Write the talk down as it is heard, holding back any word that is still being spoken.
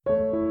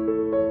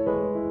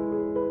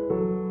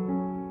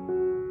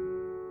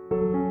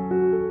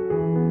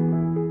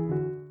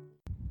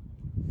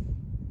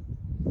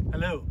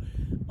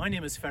My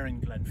name is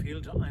Ferrin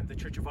Glenfield. I'm the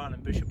Church of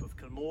Ireland Bishop of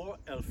Kilmore,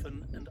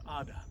 Elphin and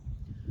Ardagh.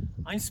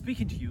 I'm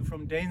speaking to you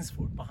from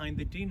Danesford, behind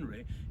the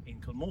Deanery in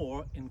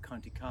Kilmore in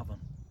County Cavan.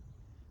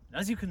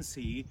 And as you can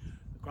see,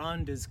 the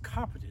ground is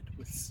carpeted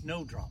with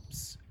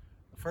snowdrops,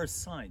 the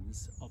first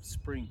signs of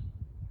spring.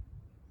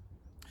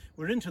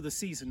 We're into the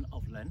season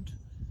of Lent,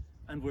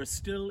 and we're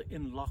still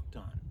in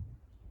lockdown.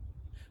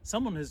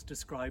 Someone has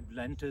described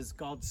Lent as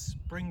God's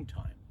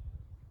springtime.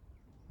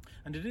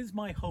 And it is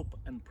my hope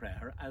and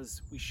prayer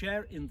as we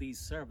share in these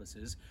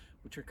services,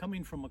 which are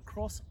coming from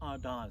across our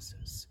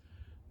diocese,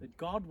 that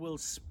God will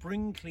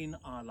spring clean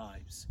our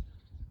lives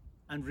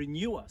and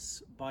renew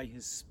us by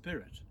his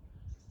Spirit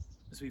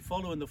as we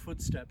follow in the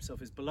footsteps of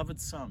his beloved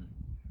Son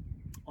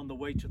on the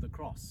way to the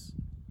cross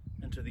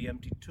and to the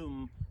empty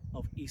tomb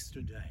of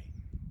Easter Day.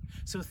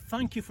 So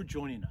thank you for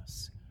joining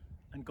us,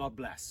 and God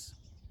bless.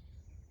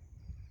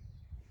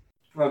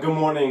 Well, good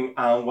morning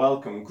and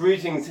welcome.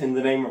 Greetings in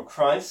the name of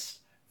Christ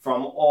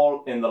from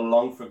all in the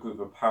Longford group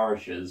of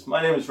parishes.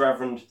 My name is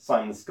Reverend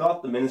Simon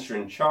Scott, the minister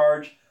in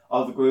charge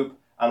of the group,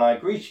 and I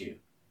greet you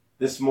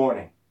this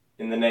morning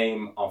in the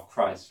name of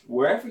Christ.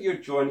 Wherever you're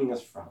joining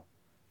us from,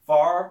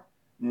 far,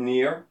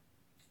 near,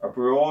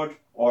 abroad,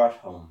 or at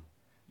home,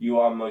 you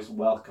are most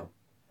welcome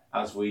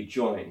as we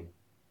join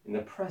in the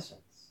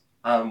presence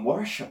and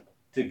worship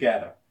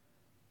together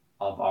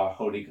of our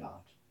holy God.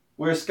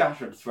 We're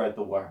scattered throughout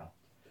the world,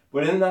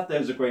 but in that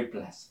there's a great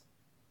blessing,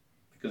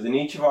 because in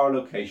each of our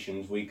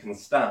locations we can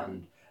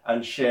stand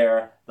and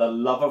share the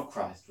love of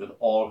Christ with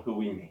all who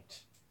we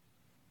meet.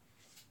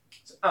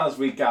 So as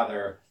we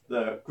gather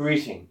the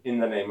greeting in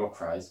the name of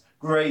Christ,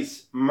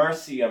 grace,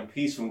 mercy and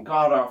peace from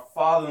God our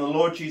Father and the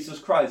Lord Jesus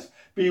Christ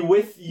be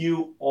with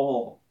you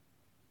all.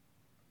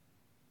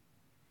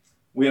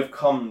 We have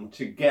come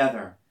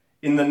together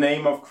in the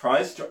name of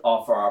Christ to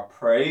offer our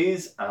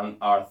praise and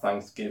our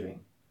thanksgiving,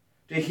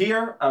 to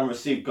hear and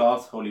receive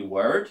God's holy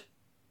word,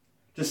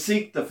 to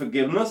seek the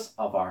forgiveness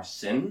of our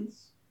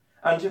sins,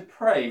 and to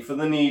pray for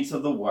the needs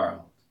of the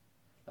world,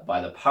 that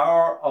by the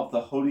power of the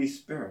Holy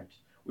Spirit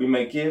we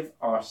may give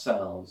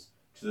ourselves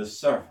to the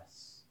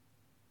service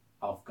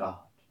of God.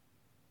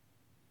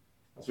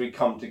 As we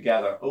come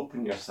together,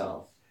 open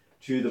yourself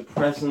to the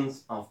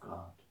presence of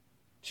God,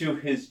 to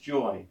his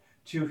joy,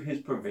 to his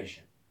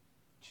provision,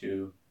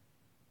 to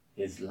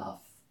his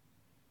love.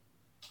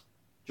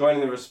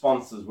 Join the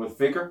responses with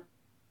vigour,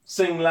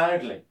 sing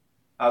loudly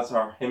as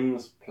our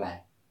hymns play,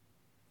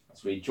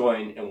 as we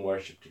join in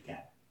worship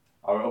together.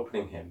 Our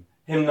opening hymn,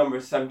 hymn number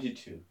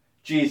 72,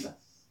 Jesus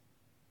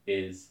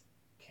is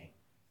King.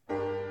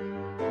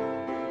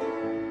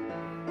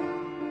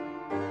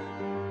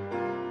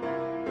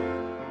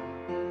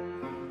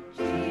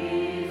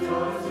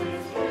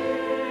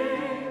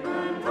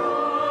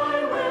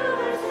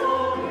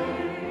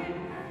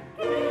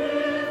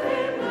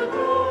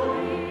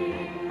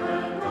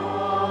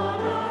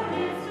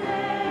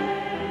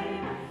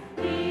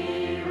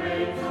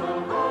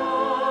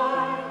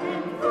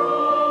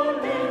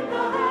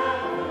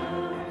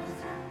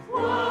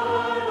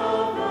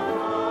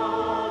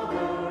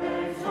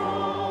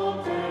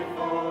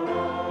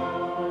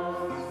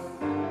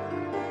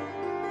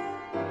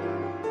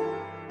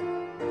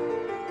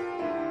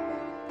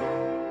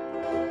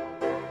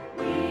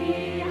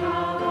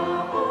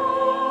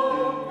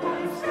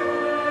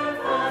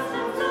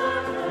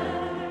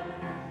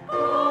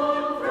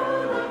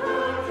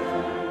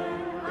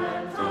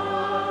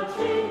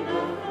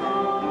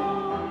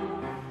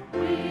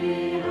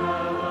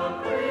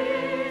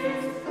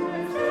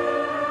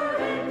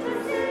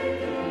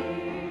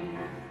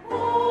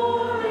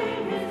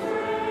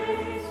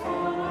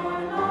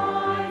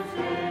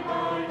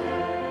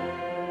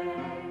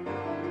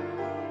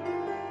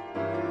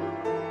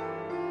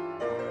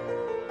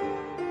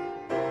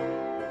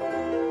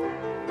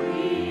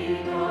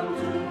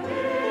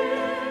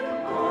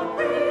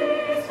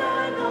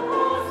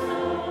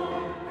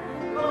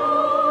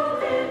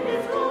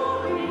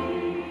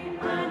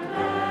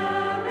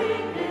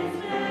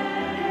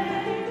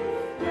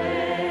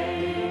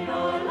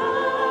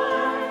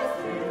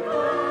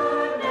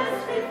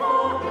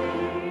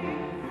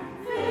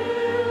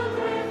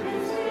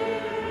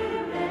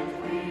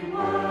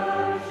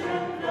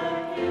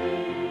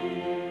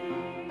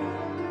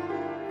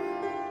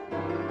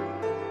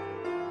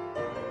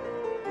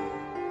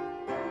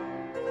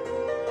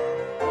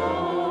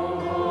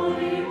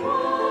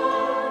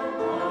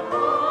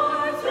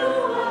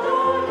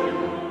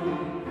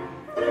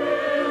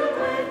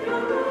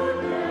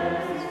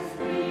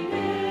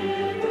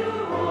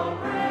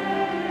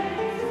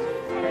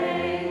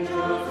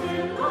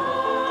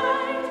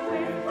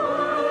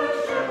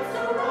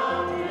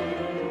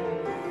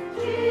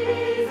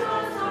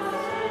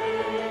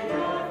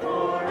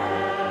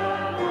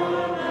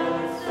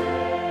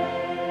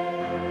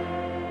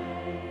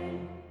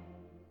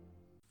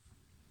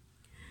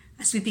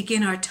 As we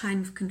begin our time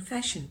of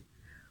confession,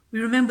 we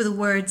remember the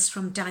words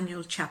from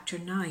Daniel chapter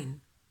 9.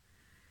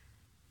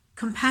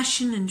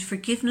 Compassion and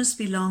forgiveness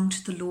belong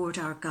to the Lord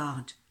our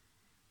God,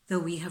 though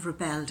we have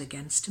rebelled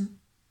against him.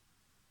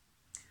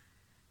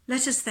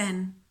 Let us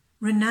then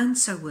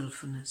renounce our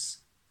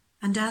wilfulness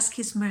and ask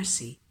his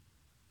mercy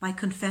by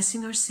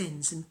confessing our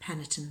sins in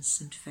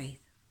penitence and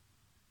faith.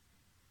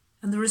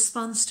 And the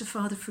response to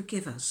Father,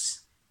 forgive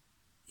us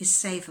is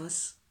save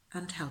us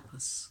and help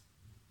us.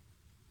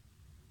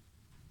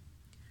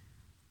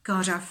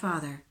 God our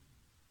Father,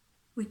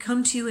 we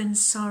come to you in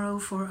sorrow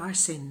for our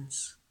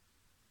sins,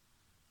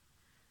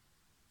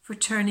 for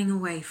turning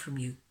away from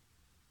you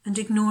and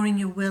ignoring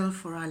your will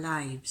for our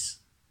lives.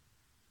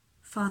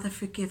 Father,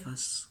 forgive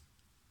us,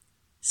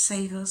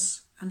 save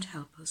us and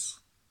help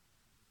us.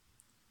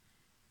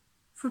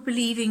 For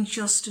believing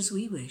just as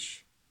we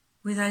wish,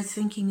 without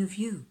thinking of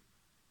you.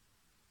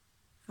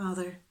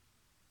 Father,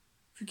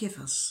 forgive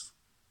us,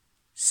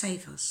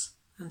 save us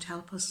and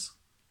help us.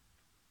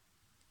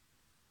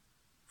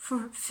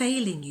 For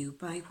failing you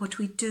by what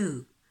we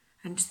do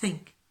and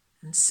think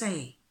and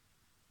say.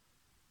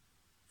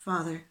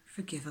 Father,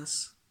 forgive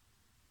us,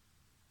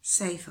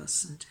 save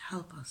us and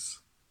help us.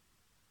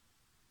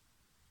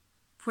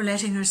 For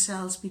letting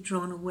ourselves be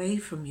drawn away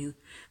from you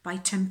by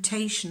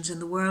temptations in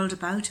the world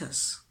about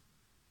us.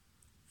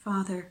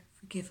 Father,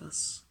 forgive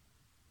us,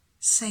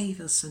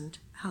 save us and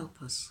help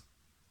us.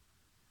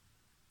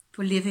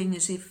 For living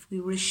as if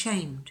we were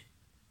ashamed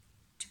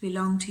to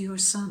belong to your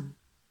Son.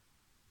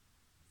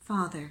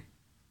 Father,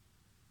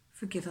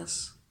 forgive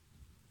us,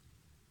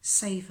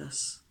 save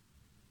us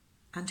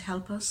and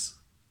help us.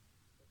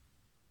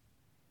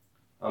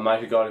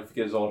 Almighty God, who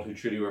forgives all who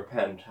truly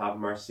repent, have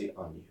mercy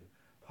on you.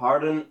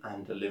 Pardon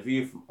and deliver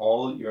you from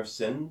all your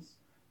sins,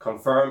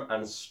 confirm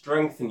and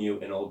strengthen you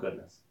in all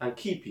goodness, and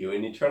keep you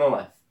in eternal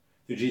life,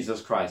 through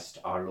Jesus Christ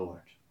our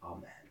Lord.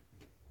 Amen.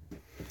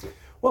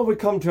 Well, we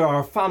come to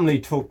our family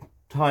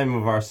time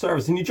of our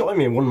service, and you join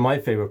me in one of my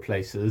favourite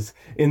places,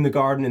 in the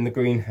garden, in the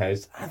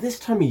greenhouse. At this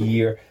time of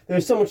year,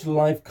 there's so much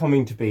life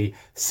coming to be.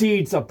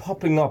 Seeds are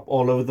popping up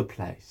all over the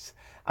place,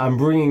 and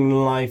bringing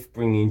life,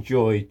 bringing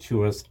joy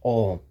to us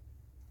all.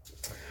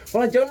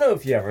 Well, I don't know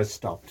if you ever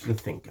stopped to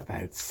think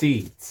about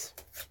seeds.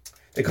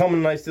 They come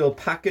in nice little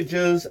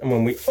packages, and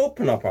when we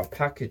open up our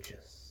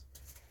packages,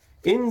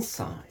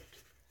 inside,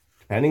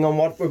 depending on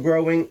what we're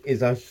growing,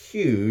 is a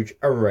huge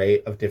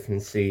array of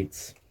different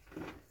seeds.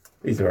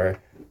 These are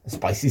a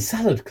spicy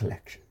salad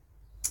collection.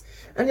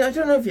 And I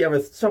don't know if you ever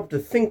stopped to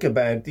think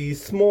about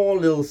these small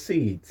little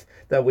seeds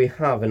that we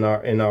have in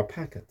our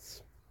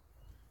packets.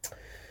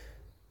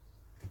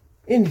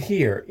 In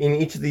here, in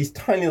each of these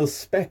tiny little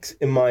specks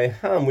in my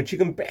hand, which you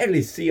can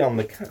barely see on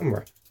the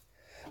camera,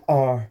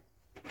 are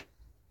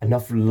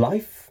enough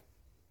life,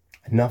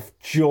 enough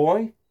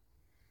joy,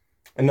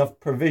 enough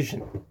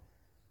provision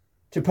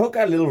to poke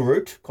out a little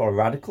root called a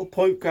radical,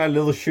 poke out a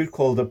little shoot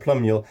called a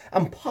plumule,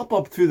 and pop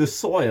up through the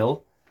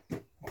soil,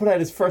 put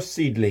out its first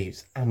seed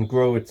leaves, and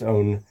grow its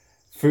own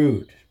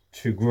food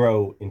to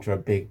grow into a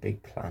big,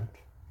 big plant.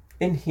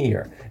 In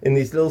here, in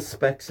these little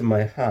specks in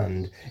my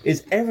hand,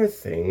 is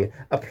everything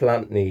a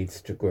plant needs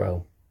to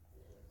grow.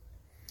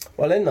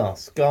 Well, in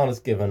us, God has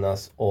given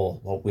us all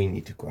what we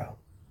need to grow.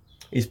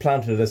 He's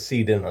planted a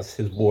seed in us,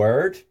 his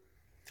word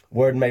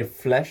made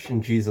flesh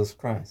in Jesus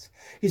Christ.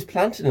 He's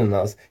planted in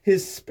us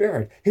his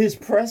spirit, his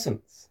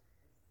presence,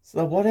 so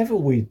that whatever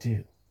we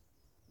do,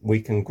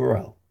 we can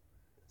grow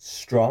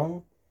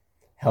strong,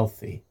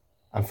 healthy,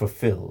 and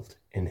fulfilled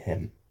in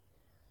him.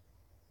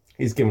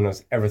 He's given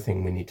us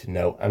everything we need to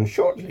know. And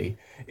shortly,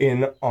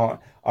 in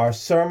our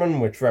sermon,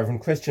 which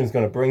Reverend Christian is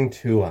going to bring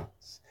to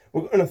us,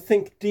 we're going to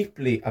think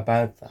deeply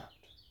about that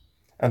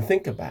and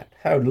think about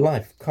how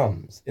life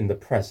comes in the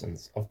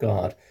presence of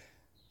God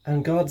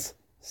and God's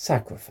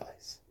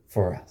sacrifice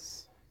for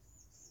us.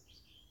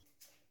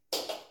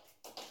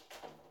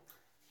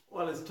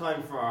 Well, it's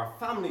time for our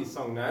family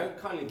song now,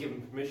 kindly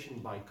given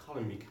permission by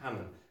Colin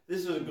Buchanan.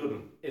 This is a good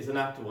one. It's an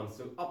active one,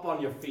 so up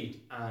on your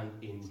feet and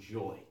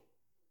enjoy.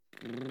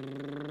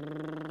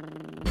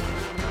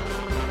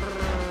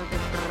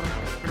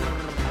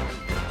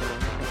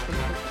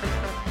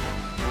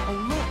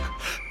 Oh, look,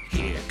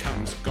 here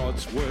comes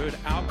God's word,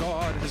 our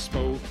God has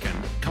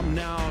spoken. Come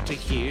now to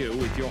hear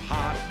with your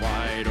heart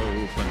wide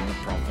open. The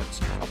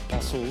prophets,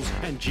 apostles,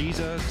 and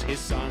Jesus, his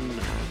son.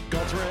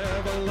 God's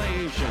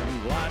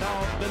revelation, light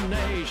of the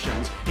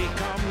nations. Here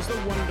comes the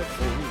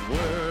wonderful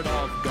word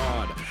of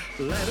God.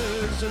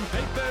 Letters and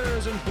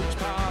papers and books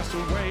pass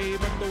away,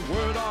 but the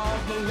word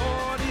of the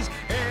Lord is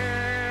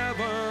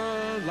everlasting.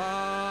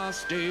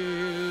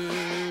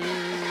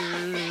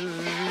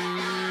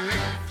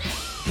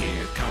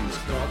 Here comes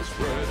God's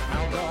word,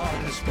 our God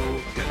has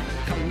spoken.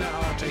 Come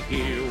now to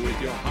hear with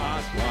your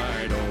heart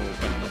wide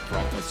open. The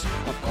prophets,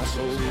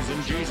 apostles,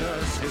 and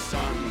Jesus, his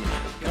son.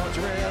 God's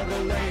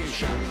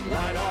revelation,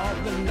 light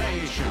of the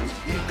nations.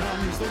 Here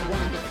comes the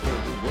wonderful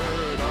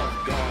word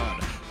of God.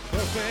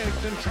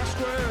 Perfect and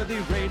trustworthy,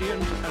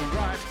 radiant and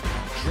bright.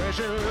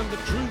 Treasure the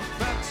truth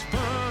that's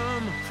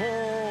firm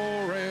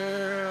forever.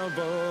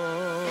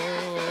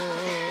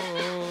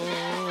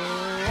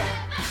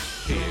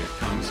 Here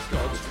comes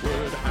God's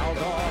word, our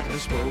God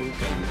has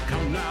spoken.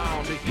 Come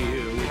now to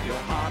hear with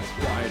your heart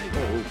wide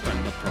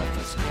open. The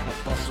prophets,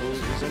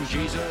 apostles, and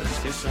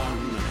Jesus, his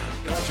son.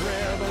 God's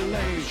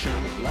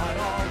revelation, light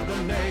of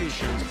the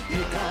nations.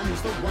 Here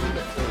comes the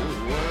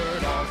wonderful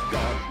word of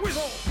God.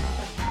 Whistle!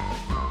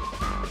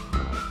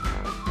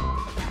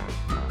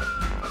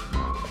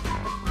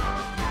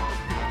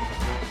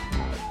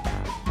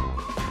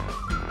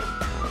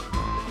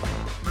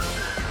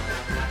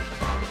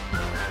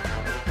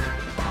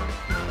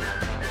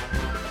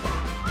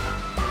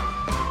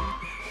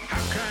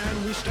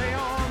 Stay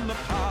on the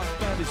path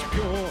that is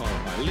pure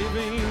by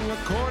living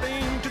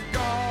according to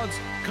God's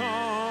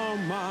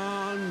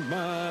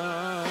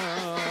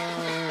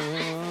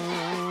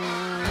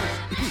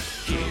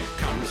commandments. Here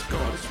comes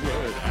God's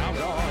word, our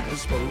God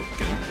has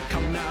spoken.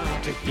 Come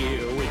now to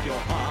hear with your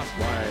heart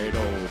wide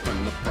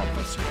open. The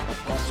prophets,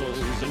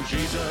 apostles, and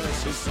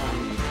Jesus, his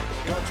son.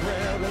 God's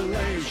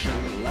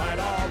revelation, light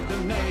of the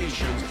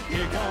nations.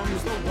 Here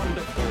comes the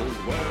wonderful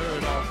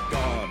word of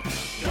God.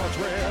 God's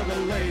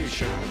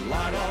revelation,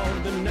 light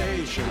of the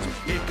nations.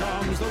 Here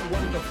comes the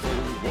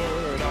wonderful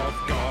word of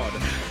God.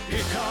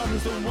 Here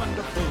comes the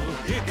wonderful,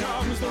 here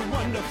comes the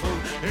wonderful,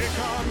 here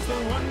comes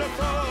the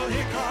wonderful,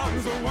 here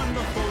comes the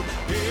wonderful,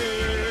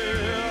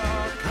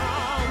 here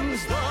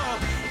comes the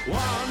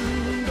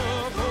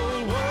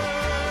wonderful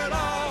word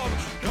of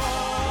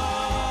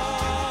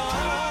God.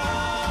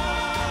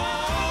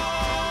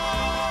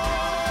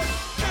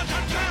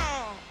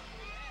 Cha-cha-cha!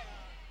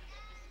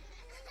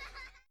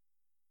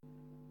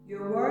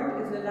 Your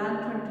word is a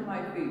lantern to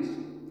my feet,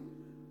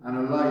 and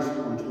a light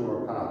unto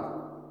our path.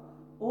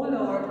 O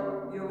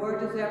Lord, your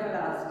word is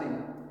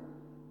everlasting.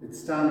 It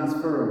stands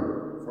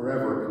firm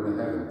forever in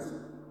the heavens.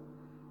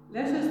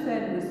 Let us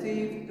then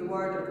receive the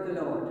word of the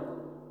Lord.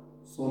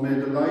 So may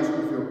the light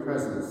of your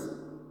presence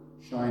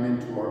shine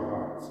into our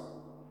hearts.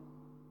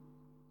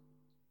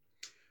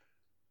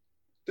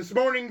 This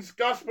morning's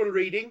Gospel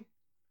reading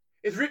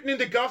is written in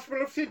the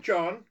Gospel of St.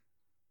 John,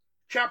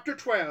 chapter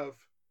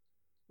 12,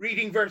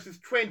 reading verses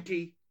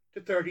 20 to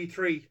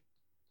 33.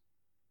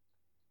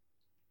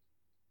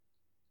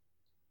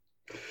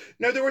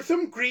 Now there were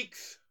some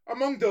Greeks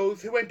among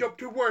those who went up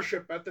to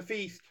worship at the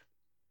feast.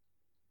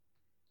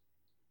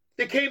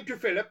 They came to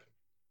Philip,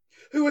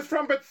 who was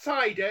from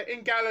Bethsaida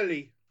in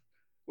Galilee,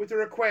 with a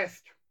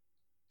request.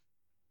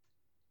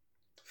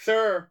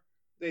 "Sir,"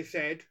 they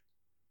said,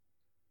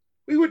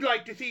 "we would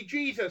like to see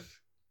Jesus."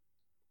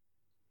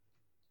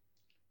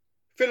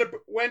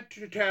 Philip went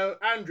to tell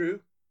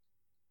Andrew.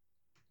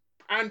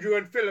 Andrew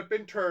and Philip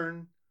in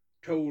turn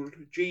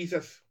told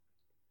Jesus.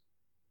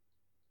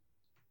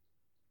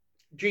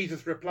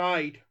 Jesus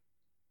replied,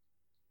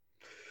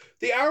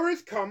 "The hour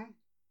has come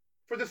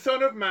for the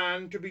Son of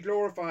Man to be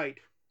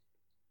glorified.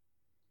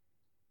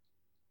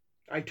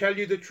 I tell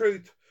you the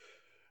truth,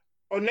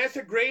 unless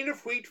a grain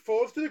of wheat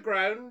falls to the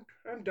ground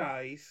and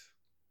dies,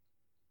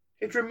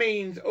 it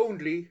remains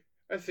only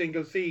a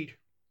single seed.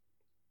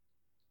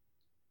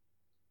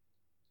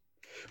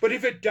 But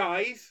if it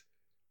dies,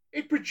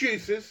 it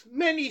produces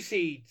many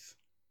seeds.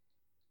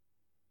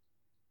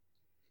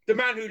 The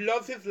man who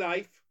loves his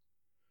life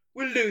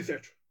will lose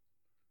it,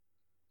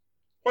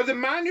 while the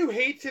man who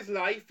hates his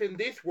life in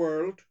this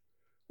world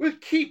will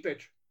keep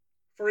it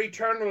for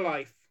eternal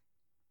life.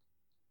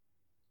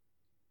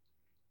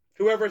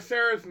 Whoever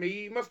serves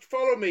me must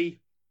follow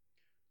me,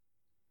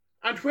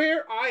 and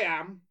where I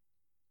am,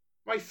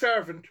 my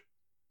servant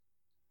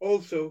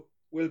also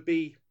will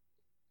be.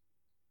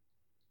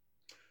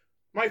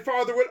 My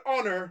Father will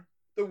honor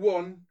the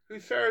one who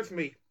serves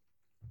me.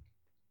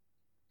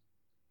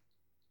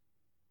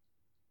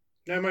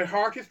 Now my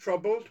heart is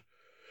troubled,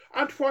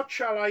 and what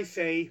shall I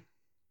say?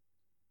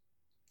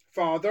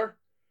 Father,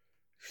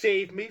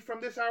 save me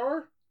from this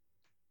hour?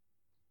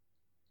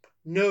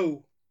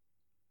 No.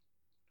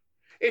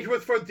 It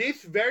was for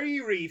this very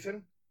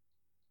reason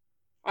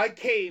I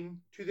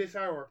came to this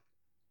hour.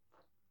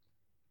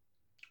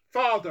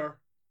 Father,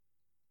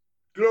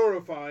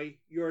 glorify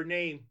your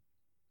name."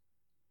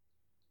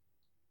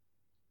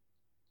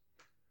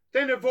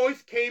 Then a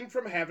voice came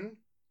from heaven.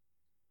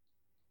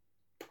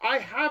 "I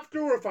have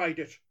glorified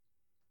it,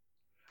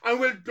 and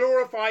will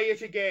glorify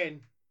it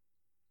again."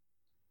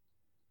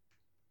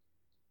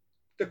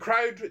 The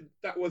crowd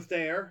that was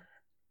there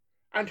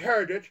and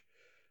heard it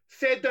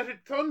said that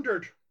it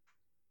thundered.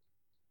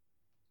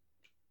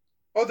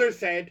 Others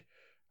said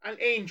an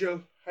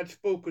angel had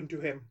spoken to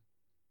him.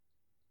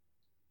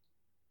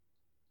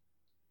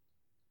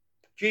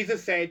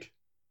 Jesus said,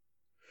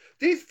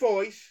 "This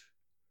voice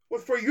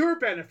was for your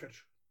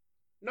benefit,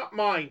 not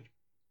mine.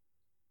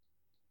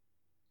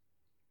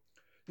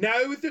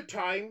 Now is the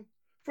time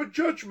for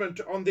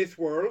judgment on this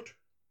world.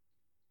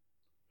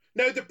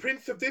 Now the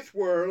prince of this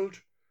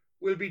world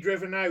will be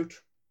driven out.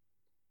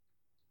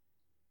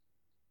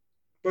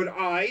 But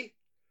I,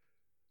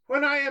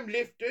 when I am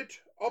lifted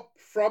up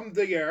from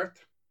the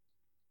earth,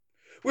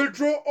 will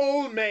draw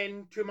all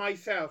men to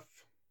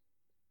myself."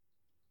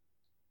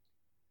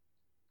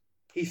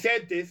 He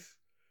said this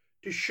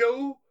to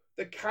show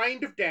the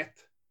kind of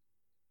death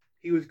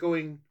he was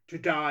going to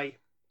die.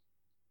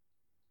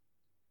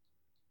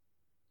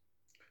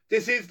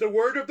 This is the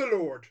word of the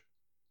Lord.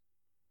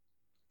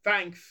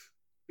 Thanks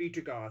be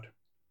to God.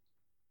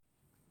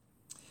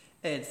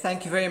 Ed,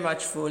 thank you very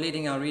much for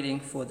leading our reading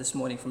for this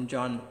morning from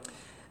John.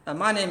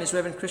 My name is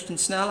Reverend Christian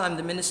Snell. I'm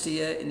the minister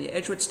here in the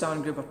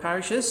Edgeworthstown group of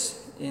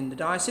parishes in the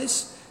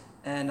diocese,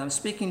 and I'm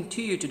speaking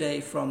to you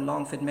today from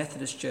Longford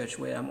Methodist Church,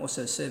 where I'm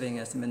also serving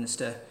as the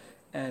minister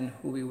and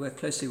who we work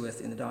closely with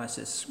in the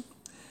diocese.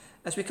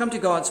 As we come to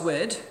God's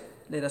word,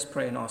 let us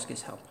pray and ask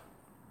his help.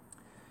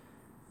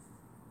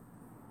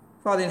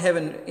 Father in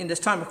heaven, in this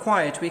time of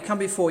quiet, we come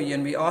before you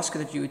and we ask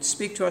that you would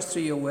speak to us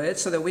through your word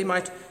so that we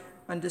might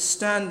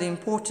understand the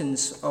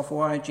importance of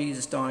why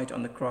Jesus died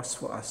on the cross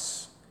for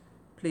us.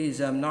 Please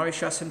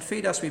nourish us and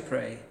feed us, we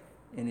pray,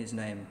 in his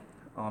name.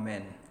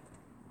 Amen.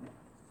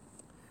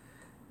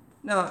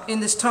 Now, in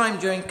this time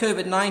during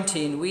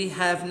COVID-19, we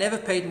have never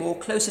paid more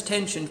close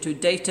attention to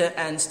data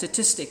and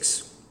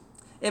statistics.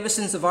 Ever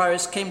since the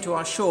virus came to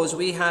our shores,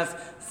 we have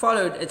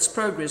followed its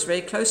progress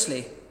very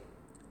closely.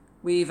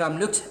 We've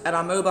looked at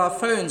our mobile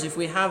phones if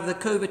we have the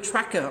COVID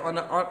tracker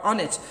on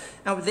it.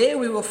 And there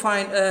we will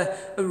find a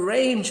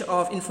range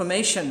of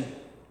information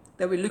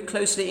that we look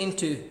closely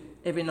into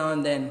every now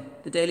and then.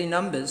 The daily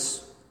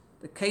numbers,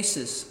 the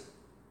cases,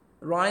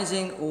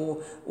 rising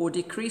or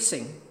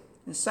decreasing.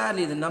 And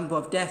sadly, the number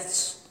of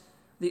deaths,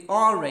 the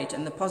R rate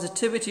and the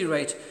positivity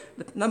rate,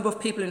 the number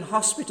of people in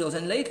hospitals.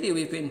 And lately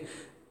we've been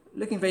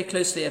looking very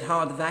closely at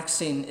how the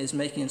vaccine is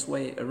making its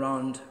way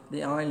around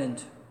the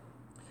island.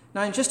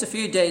 Now, in just a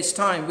few days'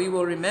 time, we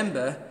will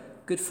remember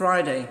Good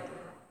Friday,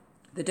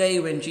 the day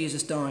when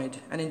Jesus died.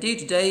 And indeed,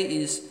 today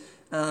is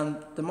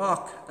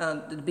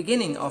the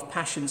beginning of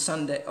Passion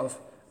Sunday, of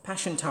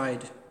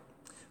Passiontide.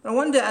 But I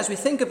wonder, as we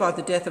think about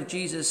the death of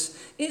Jesus,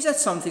 is that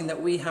something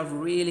that we have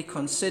really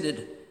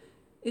considered?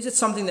 Is it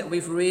something that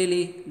we've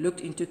really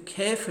looked into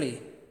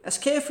carefully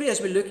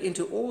as we look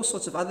into all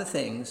sorts of other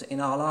things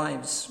in our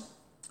lives?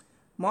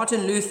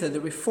 Martin Luther, the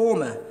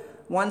reformer,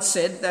 once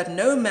said that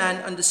no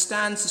man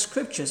understands the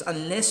scriptures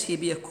unless he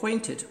be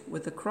acquainted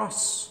with the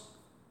cross.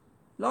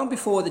 Long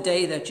before the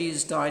day that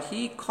Jesus died,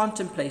 he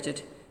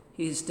contemplated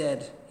his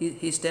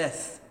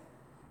death.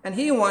 And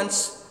he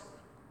wants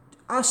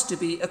us to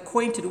be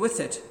acquainted with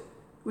it,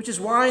 which is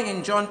why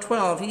in John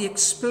 12 he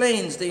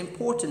explains the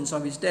importance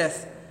of his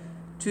death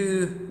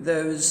to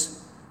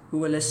those who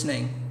were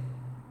listening.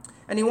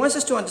 And he wants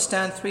us to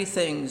understand three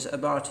things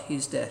about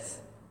his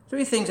death,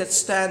 three things that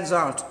stands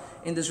out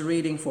in this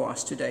reading for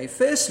us today.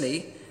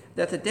 Firstly,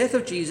 that the death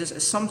of Jesus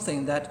is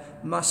something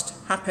that must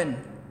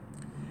happen.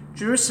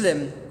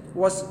 Jerusalem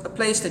was a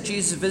place that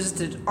Jesus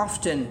visited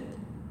often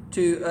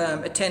to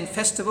attend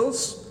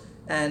festivals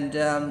and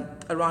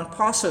around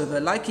Passover,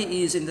 like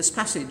he is in this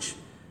passage.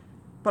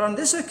 But on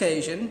this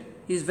occasion,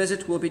 his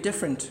visit will be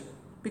different,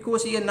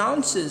 because he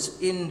announces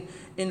in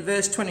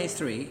verse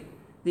 23,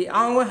 "The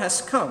hour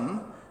has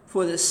come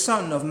for the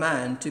Son of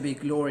Man to be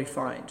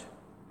glorified."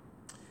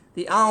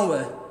 The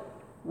hour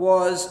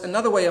was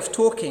another way of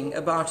talking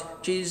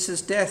about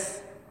Jesus'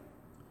 death.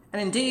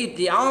 And indeed,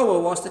 the hour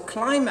was the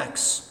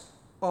climax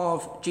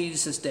of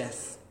Jesus'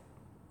 death.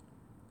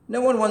 No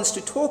one wants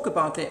to talk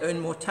about their own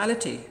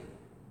mortality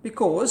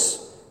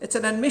because it's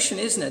an admission,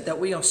 isn't it, that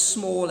we are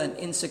small and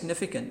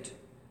insignificant.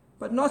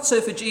 But not so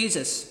for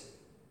Jesus.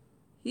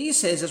 He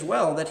says as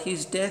well that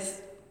his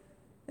death,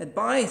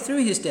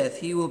 through his death,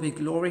 he will be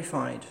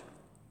glorified.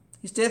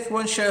 His death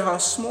won't show how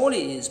small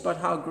he is, but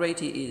how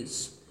great he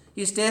is.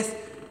 His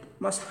death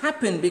must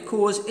happen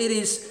because it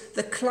is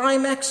the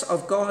climax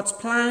of God's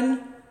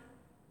plan,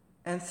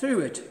 and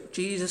through it,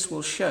 Jesus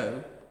will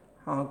show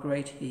how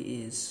great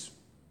he is.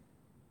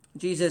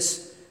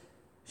 Jesus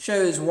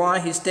shows why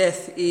his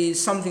death is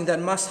something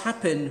that must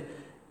happen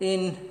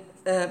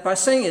by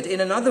saying it in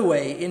another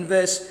way in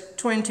verse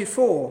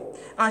 24.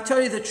 "I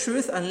tell you the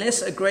truth,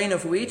 unless a grain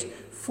of wheat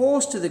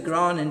falls to the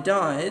ground and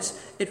dies,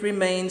 it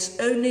remains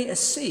only a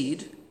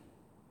seed,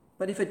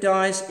 but if it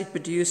dies, it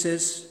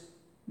produces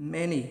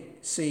many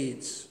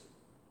seeds."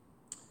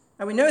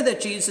 And we know that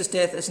Jesus'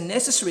 death is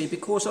necessary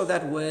because of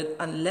that word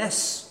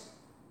unless.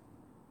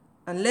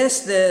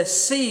 Unless the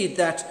seed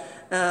that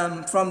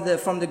from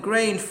the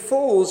grain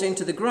falls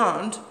into the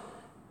ground,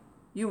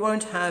 you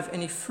won't have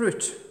any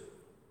fruit.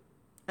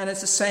 And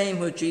it's the same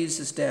with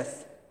Jesus'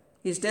 death.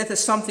 His death is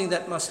something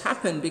that must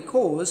happen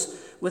because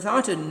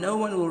without it, no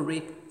one will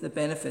reap the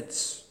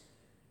benefits.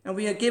 And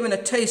we are given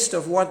a taste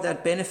of what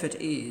that benefit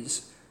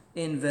is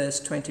in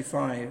verse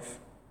 25.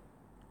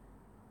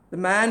 "The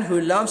man who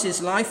loves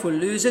his life will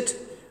lose it,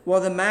 while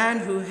the man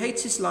who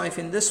hates his life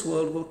in this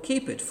world will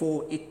keep it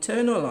for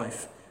eternal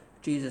life,"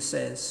 Jesus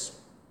says.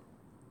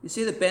 You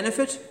see the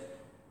benefit?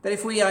 That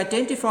if we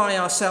identify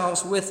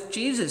ourselves with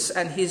Jesus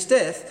and his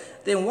death,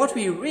 then what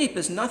we reap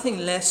is nothing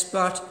less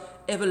but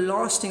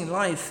everlasting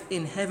life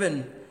in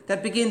heaven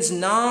that begins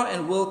now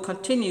and will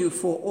continue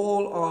for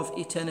all of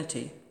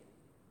eternity.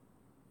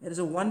 It is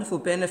a wonderful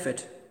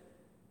benefit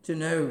to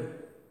know.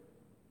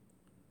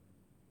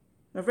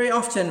 Now, very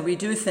often we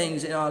do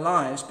things in our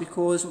lives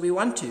because we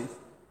want to,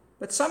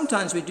 but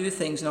sometimes we do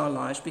things in our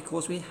lives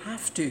because we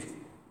have to.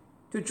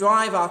 To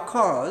drive our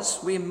cars,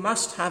 we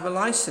must have a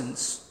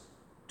license.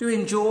 To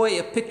enjoy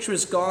a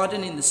picturesque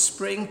garden in the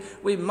spring,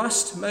 we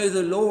must mow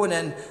the lawn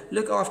and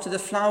look after the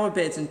flower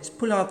beds and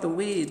pull out the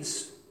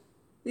weeds.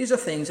 These are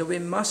things that we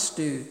must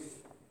do.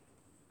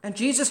 And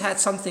Jesus had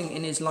something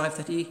in his life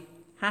that he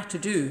had to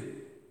do,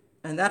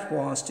 and that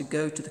was to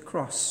go to the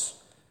cross,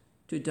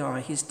 to die.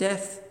 His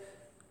death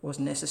was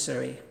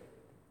necessary.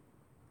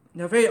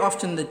 Now, very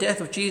often the death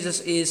of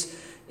Jesus is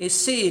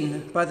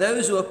seen by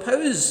those who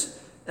oppose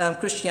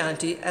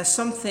Christianity as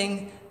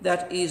something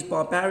that is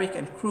barbaric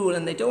and cruel,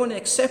 and they don't want to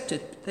accept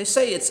it. They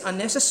say it's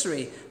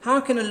unnecessary.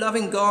 How can a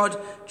loving God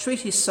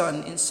treat his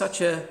son in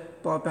such a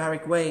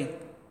barbaric way?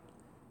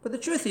 But the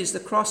truth is, the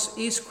cross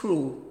is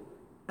cruel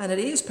and it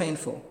is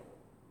painful.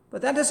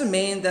 But that doesn't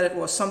mean that it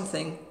was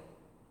something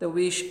that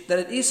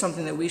it is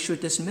something that we should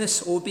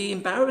dismiss or be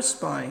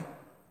embarrassed by.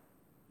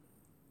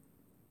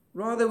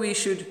 Rather, we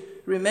should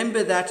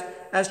remember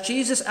that as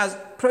Jesus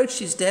approached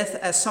his death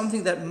as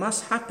something that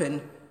must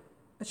happen,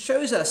 it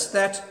shows us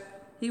that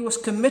he was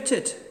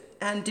committed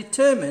and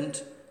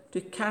determined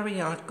to carry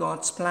out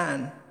God's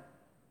plan.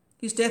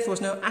 His death was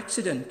no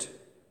accident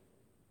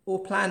or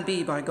plan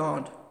B by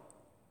God.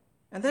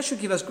 And that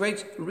should give us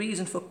great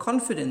reason for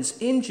confidence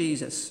in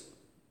Jesus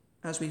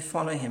as we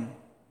follow him.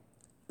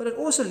 But it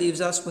also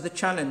leaves us with a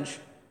challenge.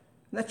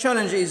 And that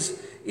challenge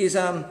is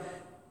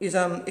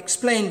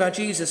explained by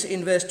Jesus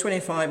in verse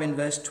 25 and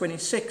verse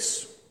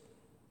 26.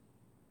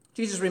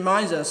 Jesus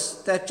reminds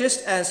us that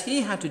just as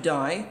he had to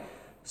die,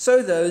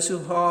 so those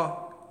who are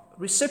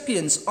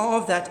recipients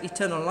of that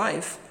eternal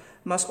life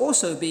must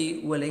also be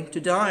willing to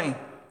die.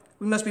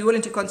 We must be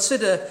willing to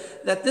consider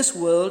that this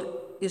world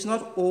is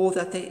not all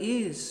that there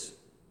is,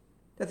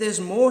 that there's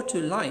more to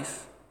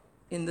life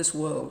in this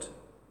world,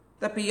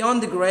 that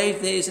beyond the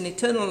grave there is an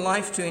eternal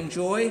life to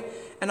enjoy,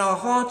 and our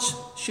hearts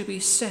should be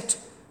set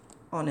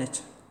on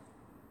it.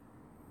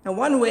 Now,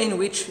 one way in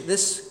which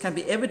this can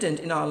be evident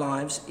in our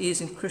lives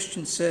is in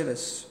Christian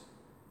service.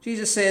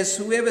 Jesus says,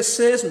 "Whoever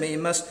serves me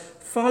must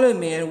follow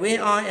me, and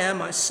where I am,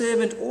 my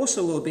servant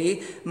also will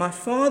be. My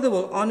Father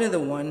will honor the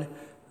one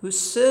who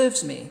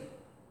serves me."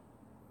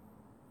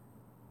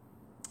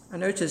 I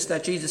notice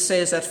that Jesus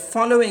says that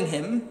following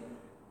him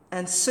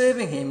and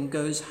serving him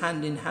goes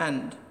hand in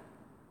hand.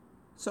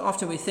 So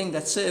often we think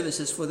that service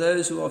is for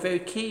those who are very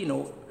keen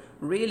or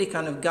really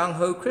kind of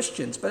gung-ho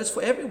Christians, but it's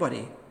for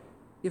everybody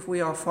if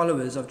we are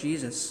followers of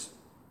Jesus.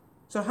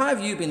 So how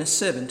have you been a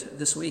servant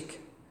this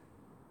week?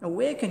 And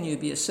where can you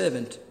be a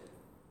servant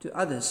to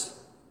others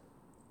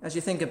as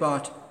you think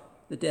about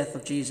the death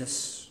of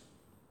Jesus?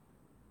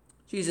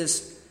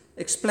 Jesus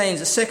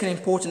explains a second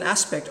important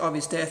aspect of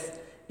his death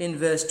in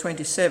verse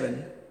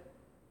 27.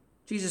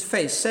 Jesus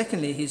faced,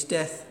 secondly, his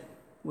death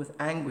with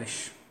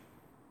anguish.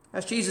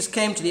 As Jesus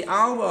came to the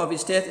hour of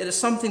his death, it is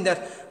something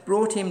that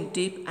brought him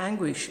deep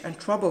anguish and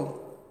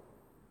trouble.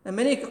 And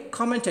many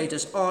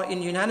commentators are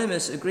in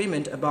unanimous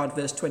agreement about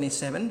verse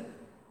 27,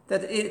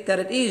 that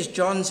it is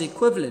John's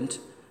equivalent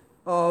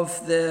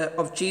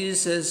of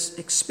Jesus'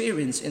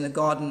 experience in the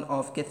Garden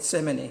of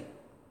Gethsemane.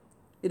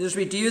 It is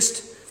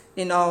reduced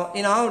in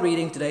our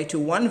reading today to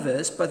one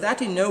verse, but that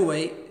in no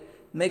way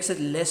makes it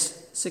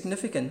less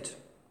significant.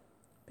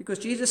 Because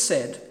Jesus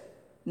said,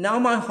 "Now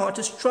my heart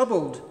is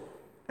troubled,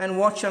 and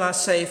what shall I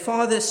say?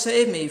 Father,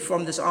 save me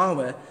from this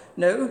hour.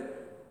 No,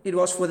 it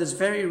was for this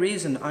very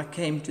reason I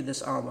came to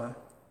this hour.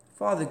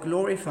 Father,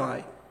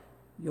 glorify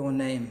your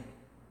name."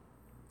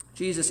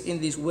 Jesus,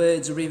 in these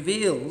words,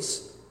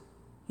 reveals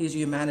his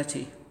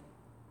humanity.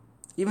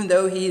 Even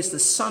though he is the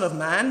Son of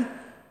Man,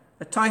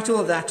 a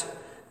title that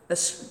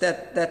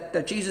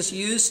Jesus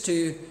used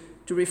to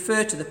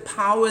refer to the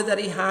power that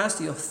he has,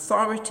 the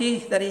authority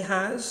that he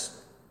has,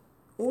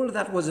 all of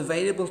that was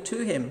available to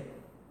him.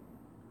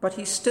 But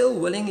he still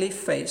willingly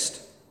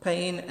faced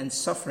pain and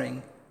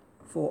suffering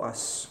for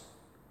us.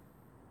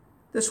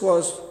 This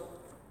was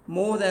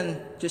more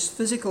than just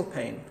physical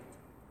pain,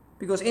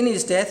 because in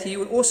his death he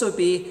would also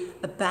be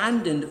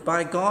abandoned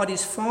by God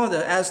his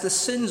Father as the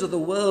sins of the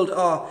world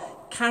are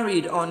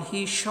carried on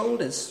his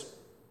shoulders.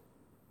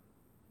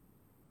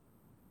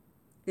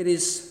 It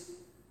is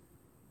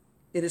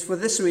for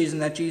this reason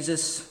that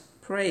Jesus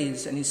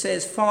prays, and he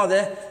says,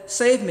 "Father,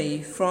 save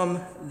me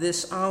from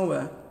this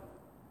hour."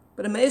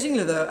 But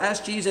amazingly though, as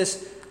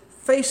Jesus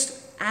faced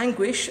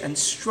anguish and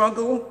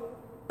struggle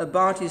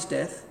about his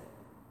death,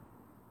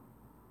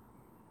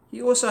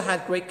 he also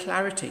had great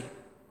clarity.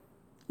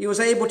 He was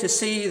able to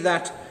see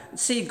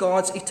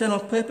God's eternal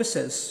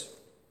purposes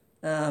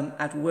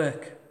at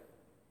work,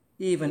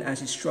 even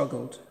as he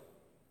struggled.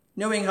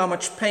 Knowing how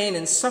much pain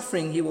and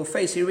suffering he will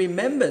face, he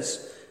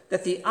remembers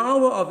that the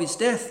hour of his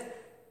death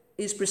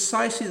is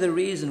precisely the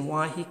reason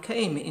why he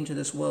came into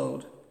this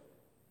world,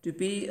 to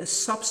be a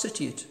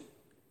substitute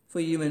for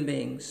human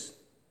beings,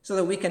 so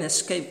that we can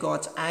escape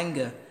God's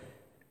anger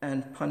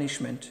and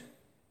punishment.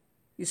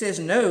 He says,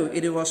 "No,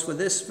 it was for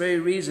this very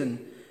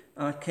reason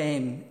I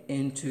came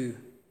into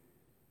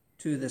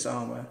this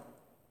hour."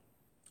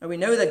 And we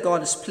know that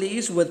God is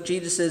pleased with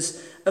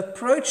Jesus'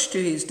 approach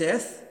to his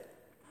death,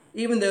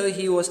 even though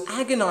he was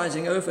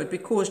agonizing over it,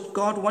 because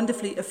God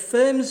wonderfully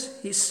affirms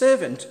his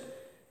servant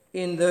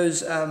in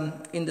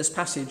this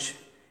passage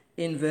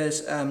in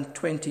verse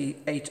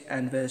 28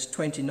 and verse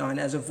 29,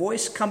 as a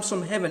voice comes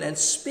from heaven and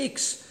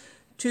speaks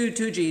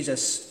to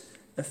Jesus,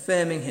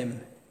 affirming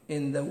him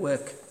in the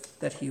work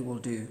that he will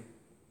do.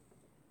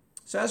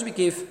 So as we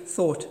give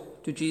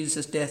thought to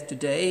Jesus' death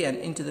today and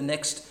into the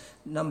next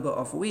number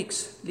of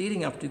weeks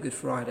leading up to Good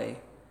Friday,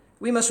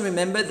 we must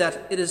remember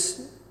that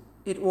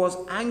it was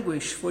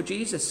anguish for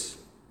Jesus.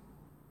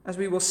 As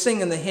we will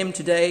sing in the hymn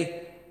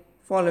today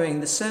following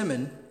the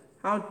sermon,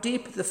 how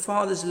deep the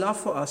Father's love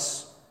for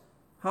us,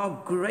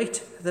 how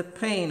great the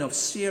pain of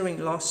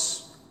searing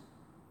loss.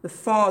 The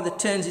Father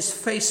turns his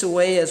face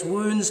away as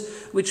wounds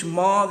which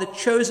mar the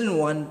chosen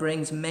one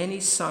brings many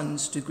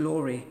sons to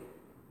glory.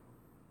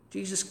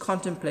 Jesus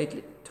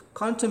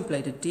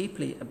contemplated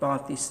deeply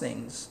about these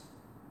things,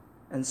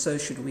 and so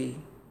should we.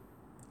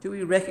 Do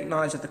we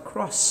recognize that the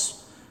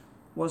cross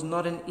was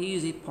not an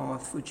easy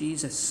path for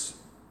Jesus?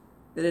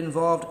 It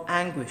involved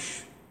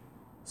anguish,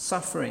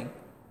 suffering,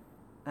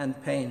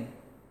 and pain.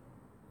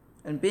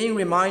 And being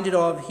reminded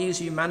of his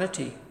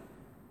humanity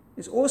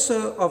is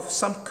also of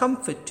some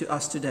comfort to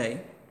us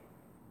today,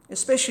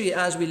 especially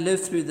as we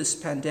live through this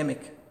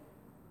pandemic.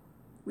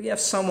 We have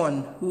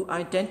someone who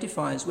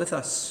identifies with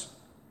us,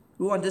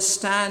 who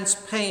understands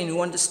pain,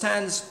 who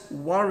understands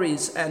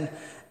worries and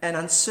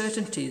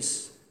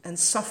uncertainties and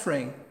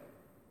suffering,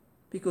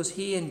 because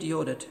he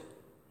endured it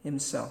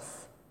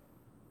himself.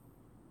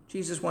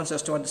 Jesus wants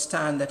us to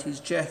understand that his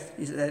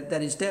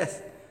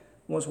death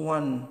was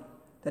one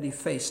that he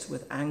faced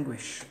with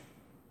anguish.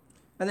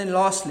 And then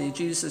lastly,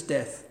 Jesus'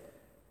 death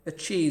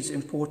achieves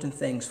important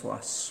things for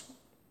us.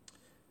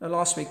 Now,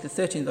 last week, the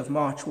 13th of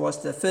March,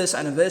 was the first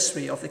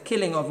anniversary of the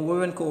killing of a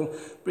woman called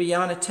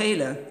Breonna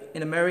Taylor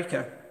in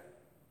America.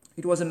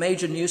 It was a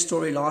major news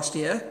story last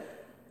year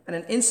and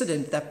an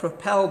incident that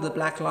propelled the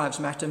Black Lives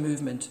Matter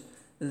movement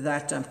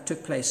that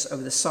took place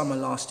over the summer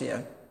last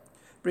year.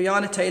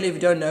 Breonna Taylor, if you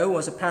don't know,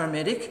 was a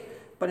paramedic,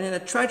 but in a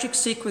tragic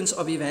sequence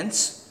of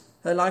events,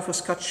 her life was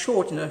cut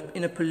short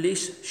in a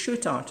police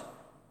shootout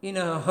in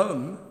her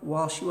home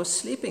while she was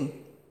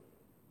sleeping.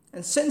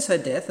 And since her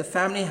death, the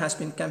family has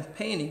been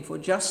campaigning for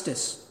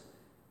justice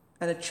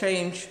and a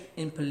change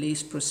in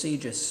police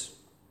procedures.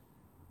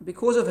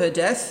 Because of her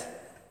death,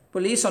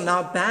 police are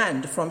now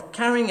banned from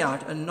carrying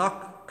out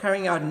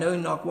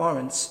no-knock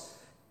warrants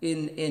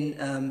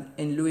in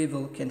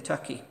Louisville,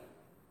 Kentucky.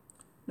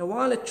 Now,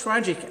 while a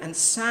tragic and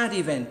sad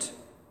event,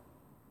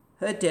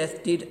 her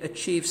death did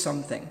achieve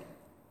something.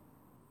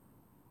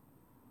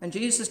 And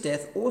Jesus'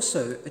 death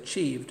also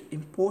achieved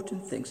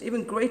important things,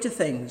 even greater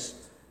things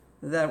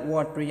than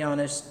what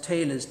Breonna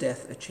Taylor's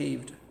death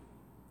achieved.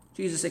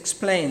 Jesus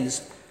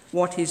explains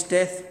what his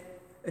death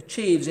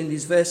achieves in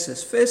these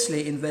verses.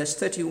 Firstly, in verse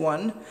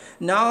 31,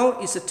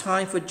 now is the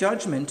time for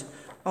judgment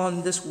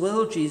on this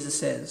world, Jesus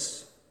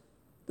says.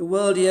 The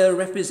world here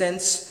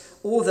represents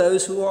all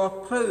those who are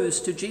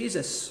opposed to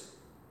Jesus.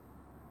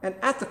 And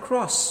at the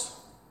cross,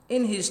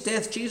 in his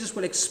death, Jesus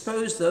will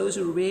expose those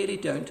who really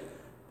don't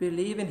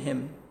believe in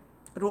him.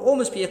 It will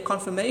almost be a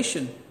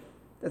confirmation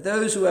that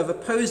those who have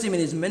opposed him in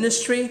his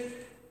ministry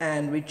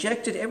and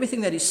rejected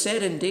everything that he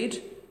said and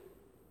did,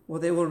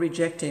 well, they will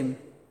reject him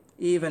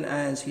even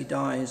as he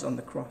dies on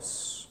the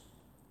cross.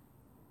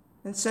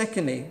 And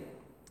secondly,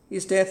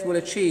 his death will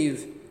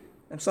achieve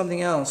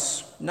something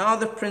else. Now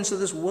the prince of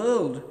this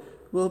world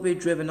will be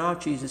driven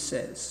out, Jesus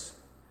says.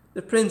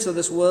 The prince of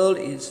this world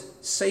is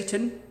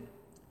Satan.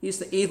 He's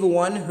the evil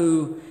one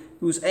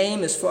whose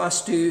aim is for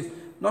us to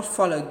not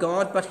follow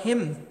God, but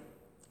him,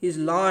 his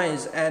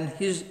lies, and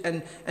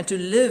to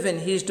live in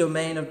his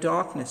domain of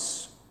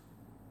darkness.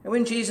 And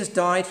when Jesus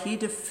died, he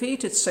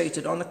defeated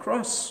Satan on the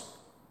cross,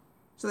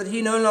 so that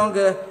he no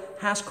longer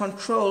has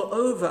control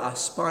over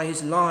us by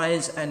his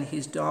lies and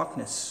his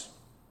darkness.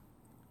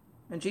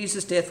 And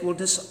Jesus' death will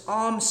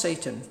disarm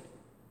Satan,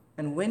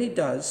 and when he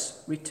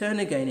does return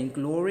again in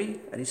glory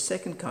at his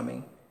second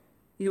coming,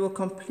 he will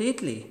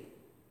completely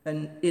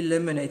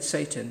eliminate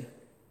Satan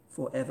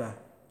forever.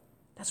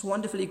 That's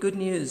wonderfully good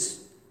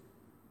news.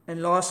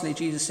 And lastly,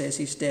 Jesus says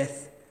his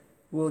death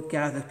will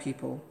gather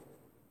people.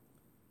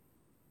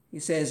 He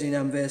says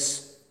in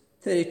verse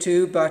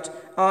 32,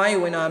 but I,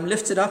 when I am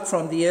lifted up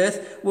from the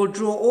earth, will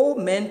draw all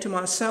men to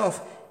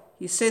myself.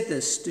 He said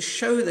this to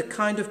show the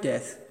kind of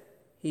death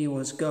he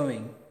was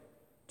going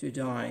to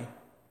die.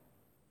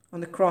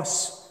 On the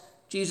cross,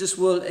 Jesus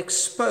will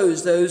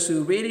expose those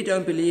who really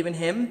don't believe in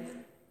him,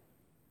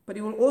 but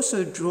he will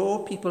also draw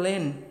people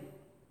in.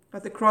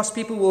 At the cross,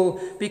 people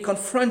will be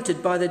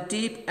confronted by the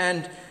deep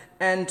and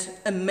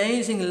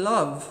amazing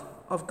love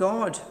of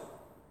God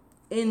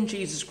in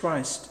Jesus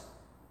Christ,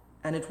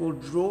 and it will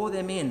draw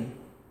them in.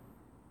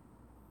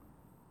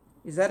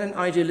 Is that an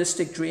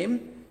idealistic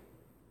dream?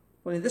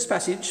 Well, in this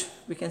passage,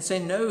 we can say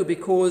no,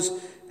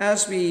 because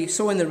as we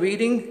saw in the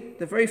reading,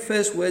 the very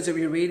first words that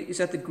we read is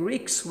that the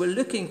Greeks were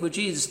looking for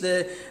Jesus.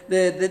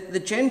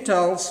 The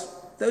Gentiles,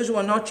 those who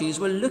are not Jews,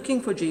 were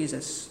looking for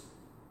Jesus.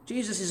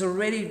 Jesus is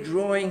already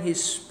drawing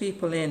his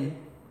people in.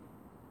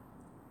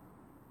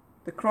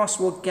 The cross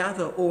will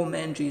gather all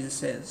men, Jesus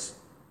says.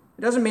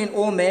 It doesn't mean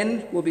all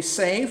men will be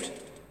saved,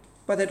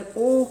 but that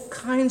all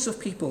kinds of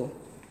people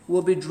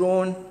will be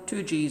drawn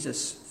to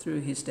Jesus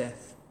through his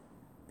death.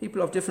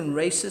 People of different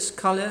races,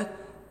 colour,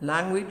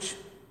 language,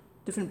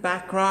 different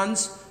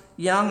backgrounds,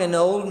 young and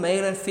old,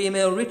 male and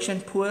female, rich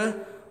and poor,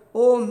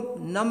 all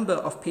number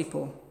of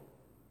people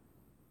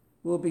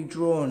will be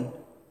drawn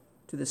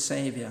to the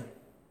Saviour.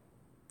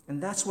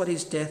 And that's what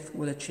his death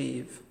will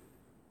achieve.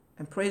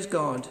 And praise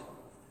God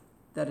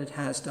that it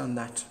has done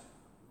that.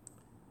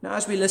 Now,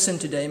 as we listen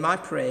today, my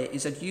prayer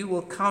is that you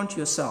will count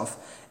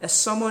yourself as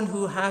someone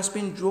who has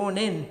been drawn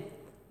in.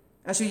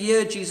 As you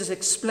hear Jesus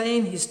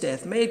explain his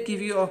death, may it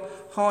give your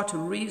heart a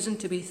reason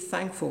to be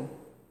thankful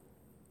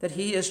that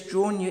he has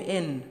drawn you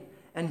in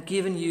and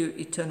given you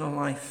eternal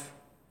life.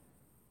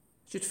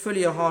 It should fill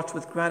your heart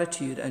with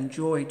gratitude and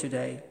joy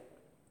today.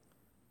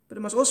 But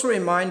it must also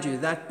remind you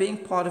that being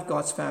part of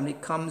God's family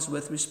comes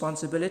with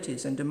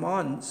responsibilities and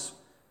demands.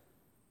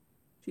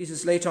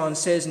 Jesus later on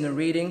says in the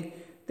reading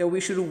that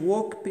we should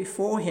walk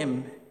before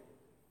him,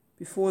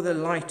 before the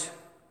light,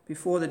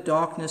 before the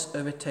darkness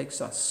overtakes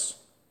us.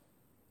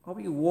 Are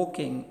we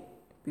walking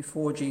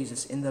before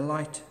Jesus in the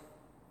light?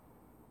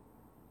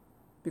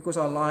 Because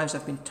our lives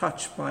have been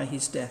touched by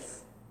his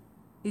death.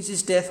 Is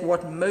his death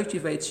what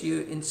motivates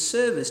you in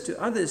service to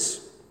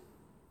others?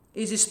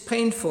 Is his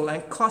painful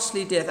and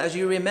costly death, as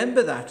you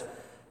remember that,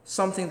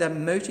 something that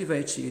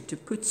motivates you to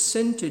put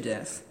sin to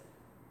death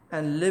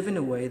and live in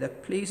a way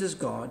that pleases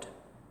God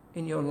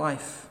in your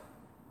life,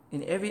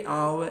 in every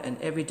hour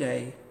and every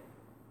day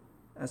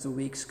as the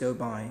weeks go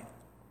by?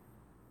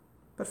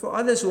 But for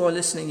others who are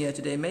listening here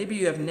today, maybe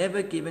you have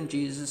never given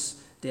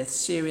Jesus' death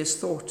serious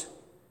thought.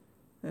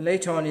 And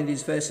later on in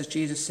these verses,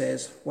 Jesus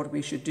says, what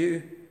we should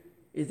do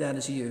is that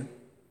is you.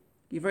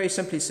 He very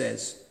simply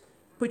says,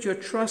 put your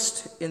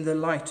trust in the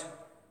light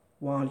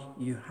while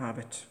you have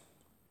it,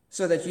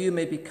 so that you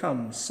may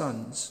become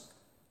sons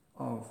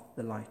of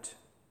the light.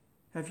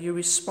 Have you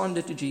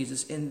responded to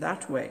Jesus in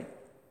that way?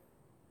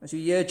 As you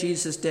hear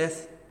Jesus'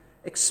 death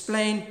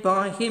explained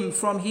by him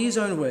from his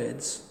own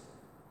words,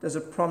 there's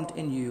a prompt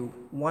in you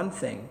one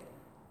thing,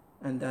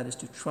 and that is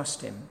to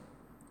trust him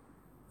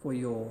for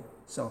your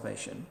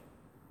salvation.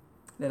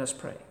 Let us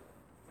pray.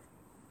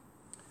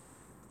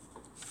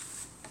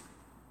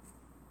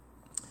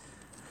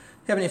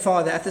 Heavenly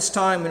Father, at this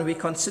time when we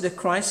consider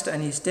Christ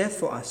and his death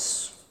for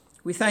us,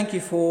 we thank you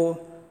for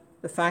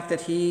the fact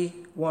that he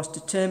was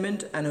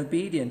determined and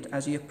obedient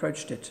as he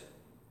approached it,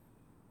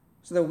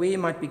 so that we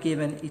might be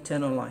given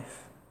eternal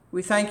life.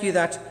 We thank you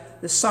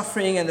that the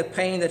suffering and the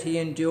pain that he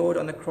endured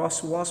on the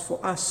cross was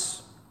for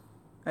us,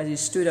 as he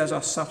stood as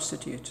our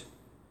substitute.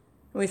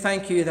 And we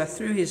thank you that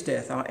through his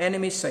death, our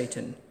enemy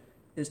Satan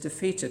is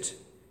defeated,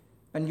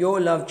 and your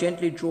love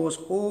gently draws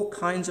all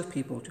kinds of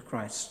people to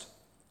Christ.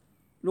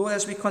 Lord,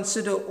 as we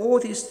consider all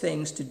these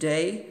things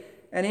today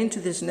and into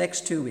this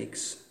next 2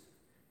 weeks,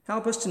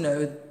 help us to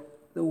know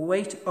the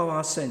weight of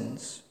our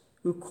sins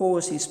who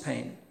cause his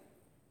pain.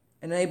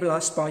 Enable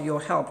us by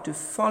your help to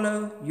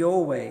follow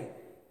your way,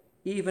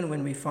 even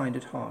when we find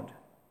it hard.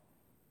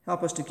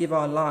 Help us to give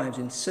our lives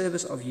in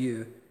service of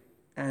you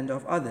and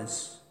of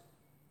others,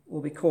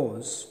 or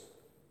because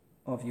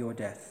of your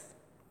death.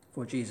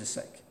 For Jesus'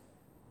 sake.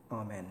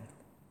 Amen.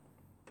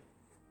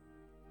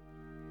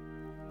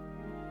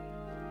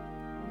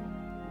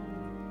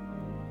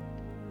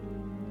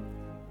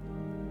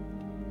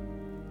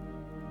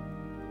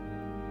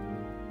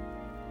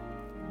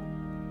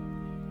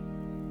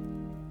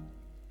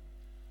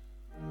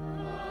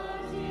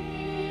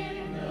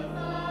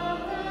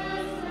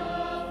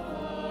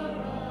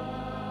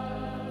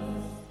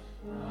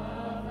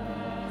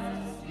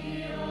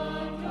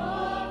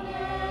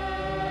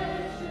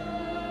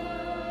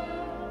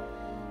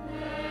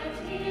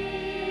 He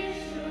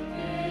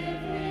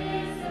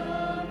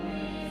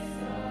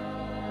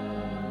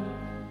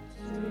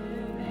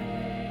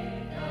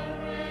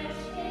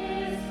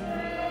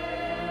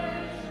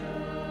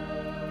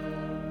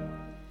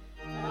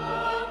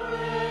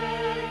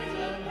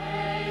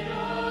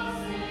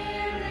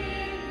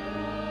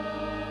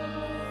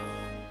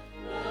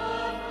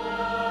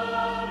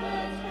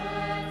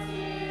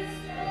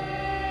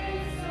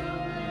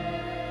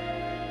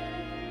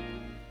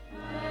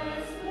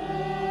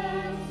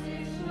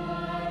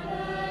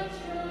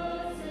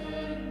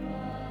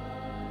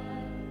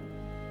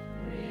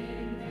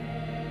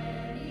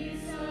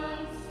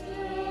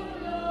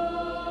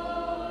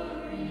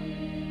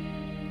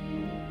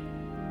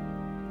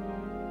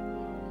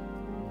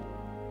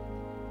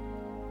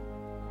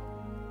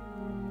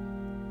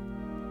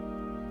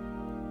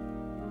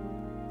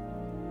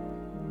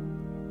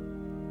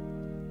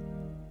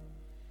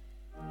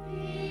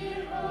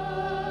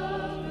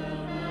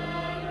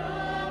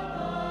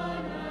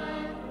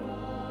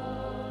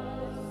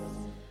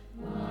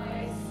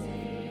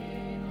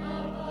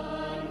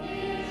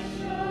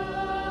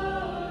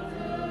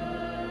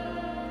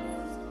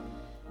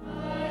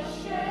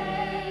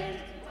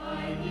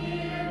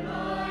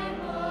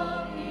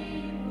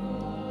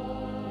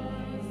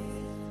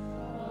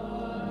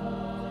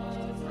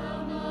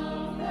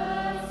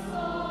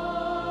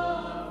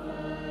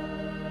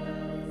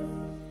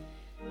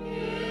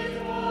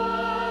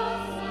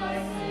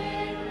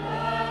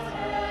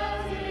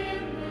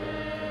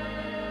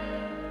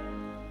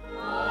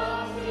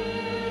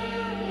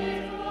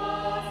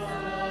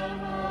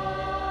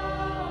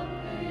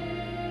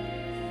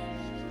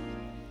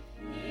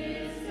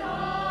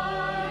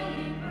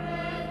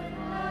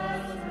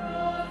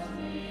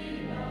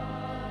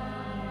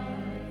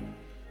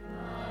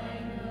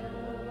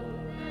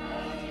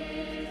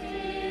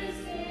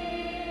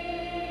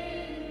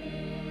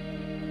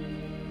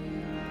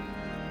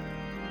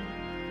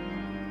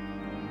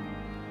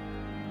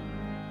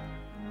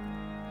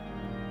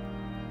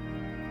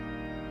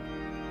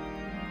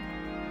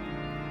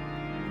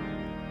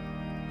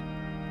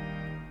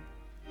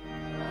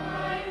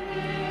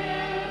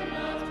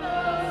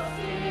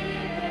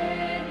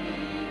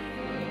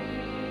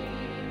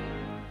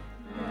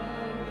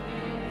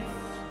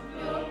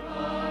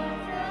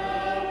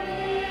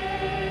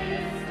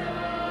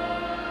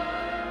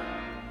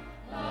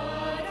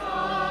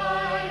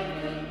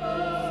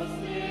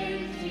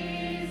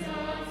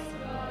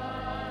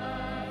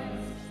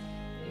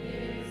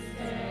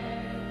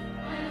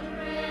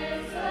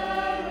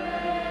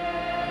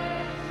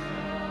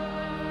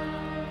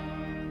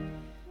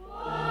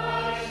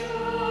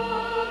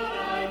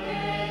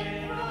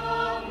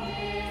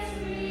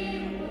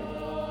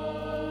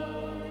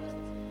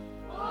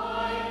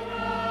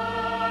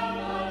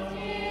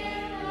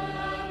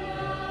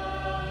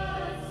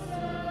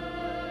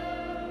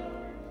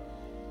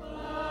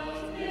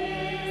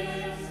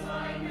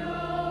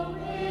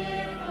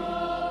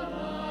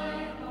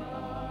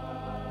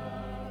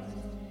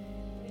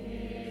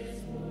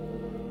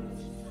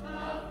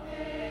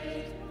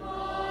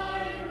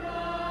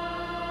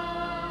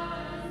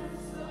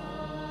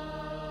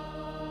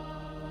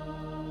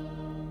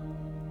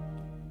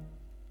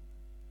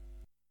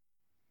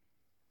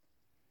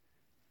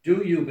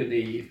Do you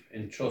believe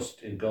and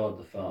trust in God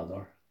the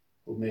Father,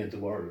 who made the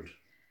world?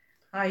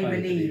 I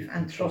believe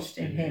and trust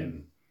in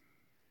him.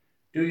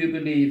 Do you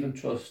believe and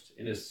trust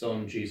in his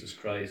Son, Jesus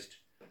Christ,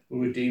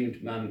 who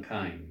redeemed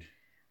mankind?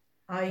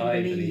 I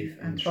believe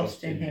and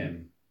trust in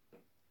him.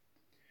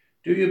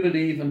 Do you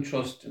believe and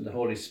trust in the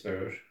Holy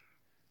Spirit,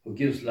 who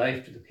gives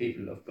life to the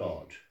people of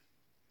God?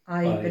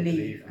 I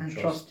believe and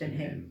trust in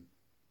him.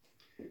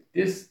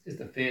 This is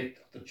the faith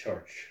of the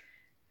Church.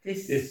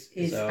 This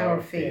is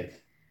our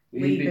faith.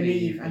 We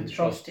believe and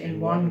trust in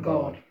one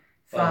God,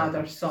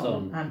 Father,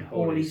 Son, and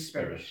Holy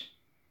Spirit.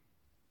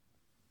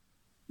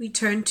 We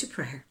turn to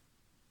prayer,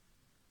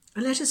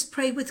 and let us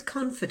pray with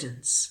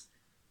confidence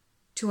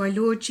to our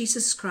Lord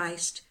Jesus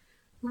Christ,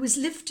 who was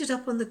lifted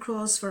up on the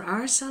cross for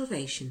our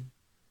salvation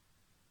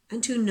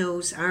and who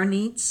knows our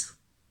needs.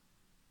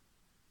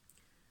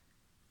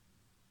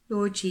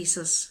 Lord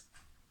Jesus,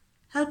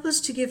 help us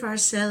to give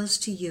ourselves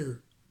to you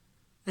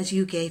as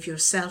you gave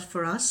yourself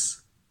for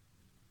us.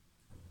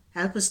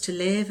 Help us to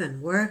live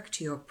and work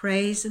to your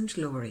praise and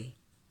glory.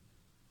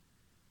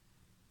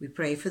 We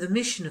pray for the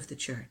mission of the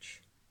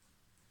Church,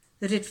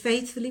 that it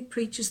faithfully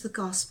preaches the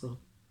gospel,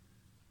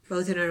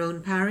 both in our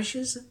own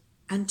parishes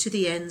and to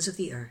the ends of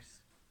the earth.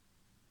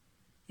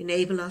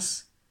 Enable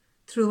us,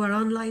 through our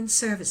online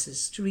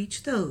services, to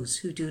reach those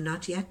who do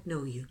not yet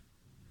know you.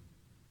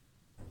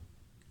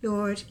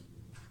 Lord,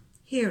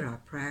 hear our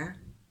prayer,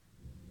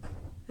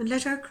 and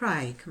let our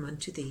cry come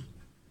unto thee.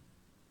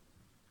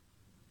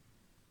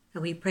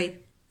 And we pray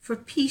for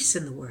peace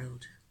in the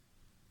world.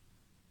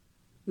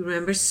 We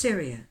remember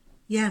Syria,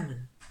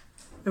 Yemen,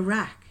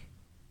 Iraq,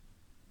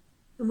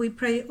 and we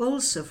pray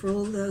also for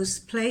all those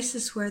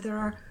places where there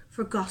are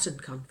forgotten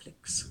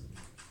conflicts.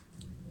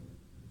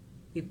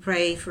 We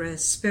pray for a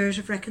spirit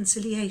of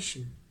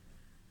reconciliation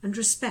and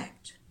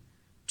respect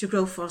to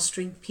grow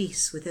fostering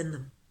peace within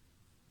them.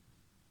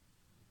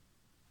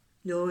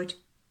 Lord,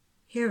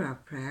 hear our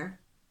prayer,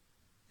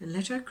 and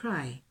let our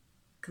cry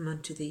come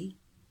unto thee.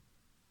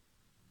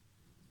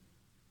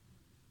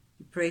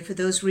 We pray for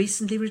those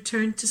recently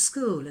returned to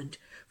school and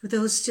for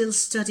those still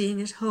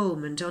studying at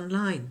home and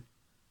online.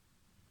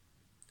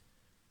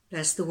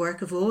 Bless the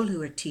work of all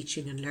who are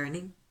teaching and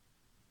learning.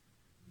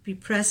 Be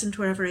present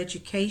wherever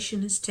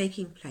education is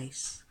taking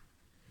place,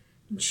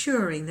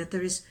 ensuring that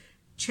there is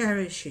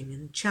cherishing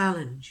and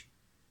challenge,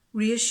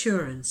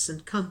 reassurance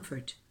and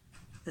comfort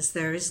as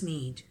there is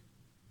need.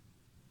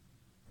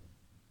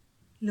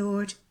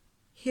 Lord,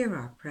 hear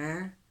our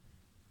prayer,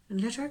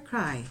 and let our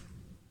cry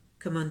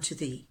come unto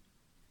thee.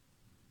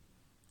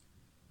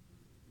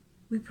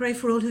 We pray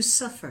for all who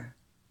suffer,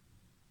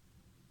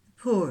 the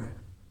poor,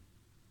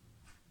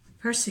 the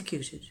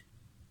persecuted,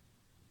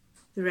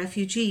 the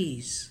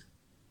refugees,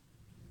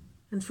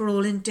 and for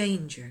all in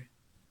danger,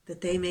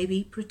 that they may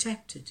be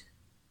protected.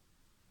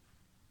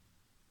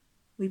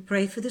 We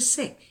pray for the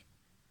sick,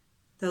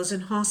 those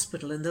in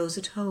hospital and those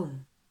at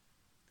home,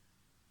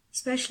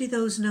 especially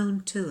those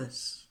known to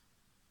us.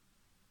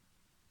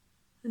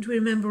 And we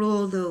remember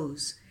all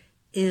those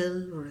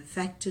ill or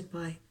affected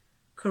by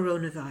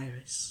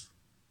coronavirus.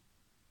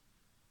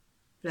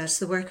 Bless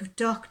the work of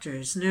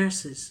doctors,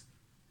 nurses,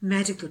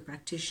 medical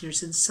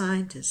practitioners and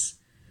scientists,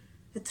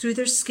 that through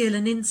their skill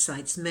and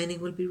insights many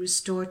will be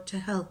restored to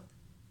health.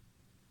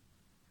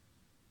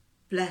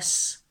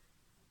 Bless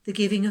the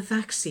giving of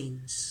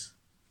vaccines,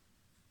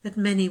 that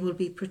many will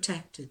be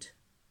protected.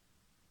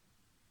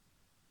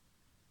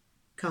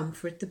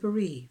 Comfort the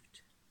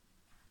bereaved.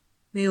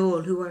 May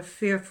all who are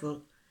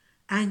fearful,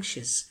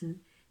 anxious, and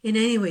in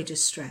any way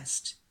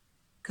distressed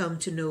come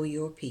to know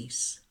your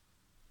peace.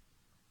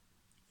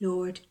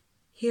 Lord,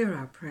 hear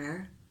our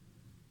prayer,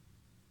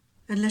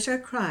 and let our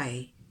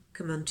cry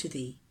come unto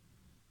thee.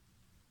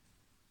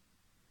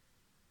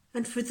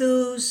 And for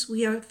those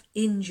we have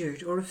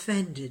injured or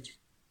offended,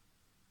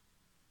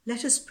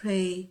 let us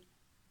pray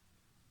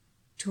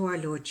to our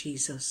Lord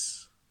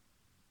Jesus.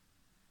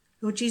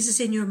 Lord Jesus,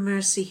 in your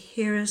mercy,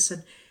 hear us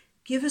and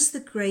give us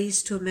the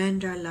grace to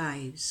amend our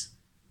lives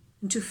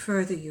and to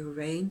further your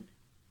reign.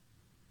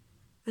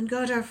 And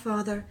God our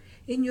Father,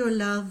 in your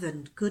love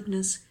and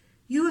goodness,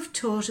 you have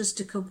taught us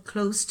to come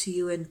close to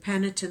you in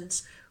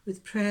penitence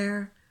with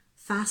prayer,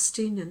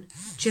 fasting, and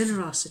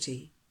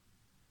generosity.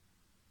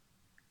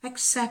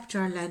 Accept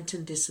our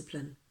Lenten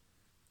discipline,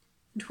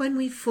 and when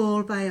we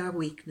fall by our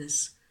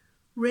weakness,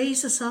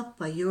 raise us up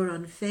by your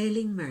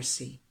unfailing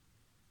mercy.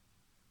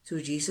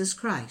 Through Jesus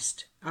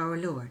Christ, our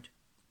Lord.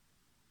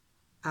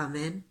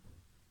 Amen.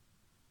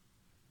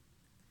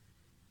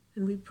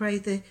 And we pray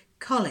the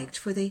collect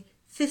for the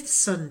 5th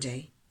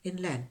Sunday in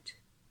Lent.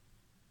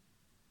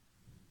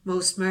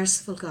 Most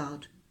merciful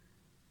God,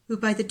 who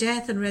by the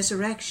death and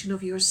resurrection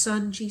of your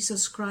Son,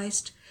 Jesus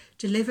Christ,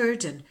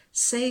 delivered and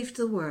saved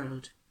the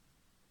world,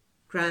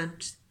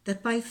 grant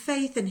that by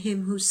faith in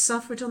him who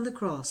suffered on the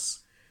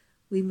cross,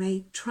 we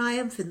may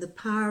triumph in the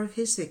power of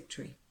his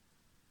victory.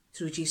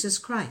 Through Jesus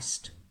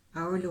Christ,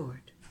 our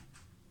Lord.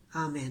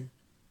 Amen.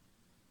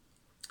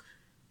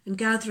 And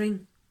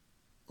gathering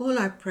all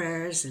our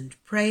prayers and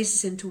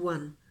praises into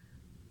one,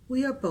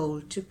 we are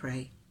bold to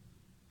pray.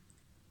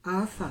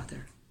 Our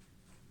Father,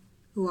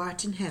 who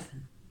art in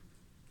heaven,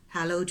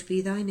 hallowed be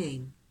thy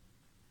name.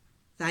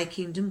 Thy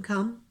kingdom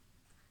come,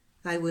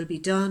 thy will be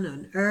done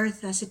on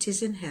earth as it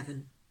is in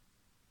heaven.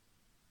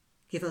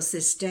 Give us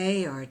this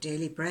day our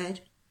daily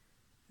bread,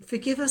 and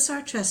forgive us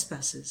our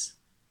trespasses,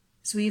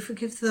 as we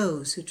forgive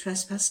those who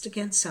trespass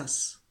against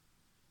us.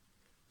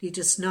 Lead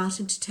us not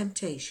into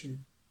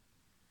temptation,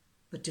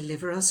 but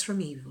deliver us from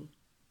evil.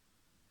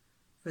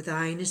 For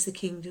thine is the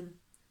kingdom,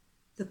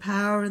 the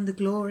power and the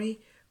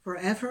glory, for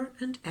ever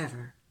and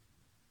ever.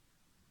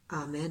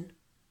 Amen.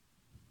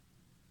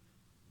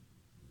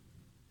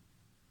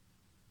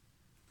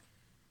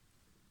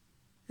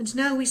 And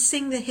now we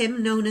sing the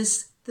hymn known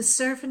as The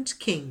Servant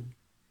King,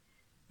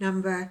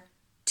 number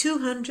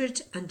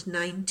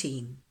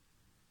 219.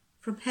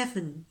 From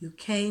heaven you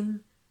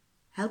came,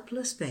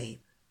 helpless babe.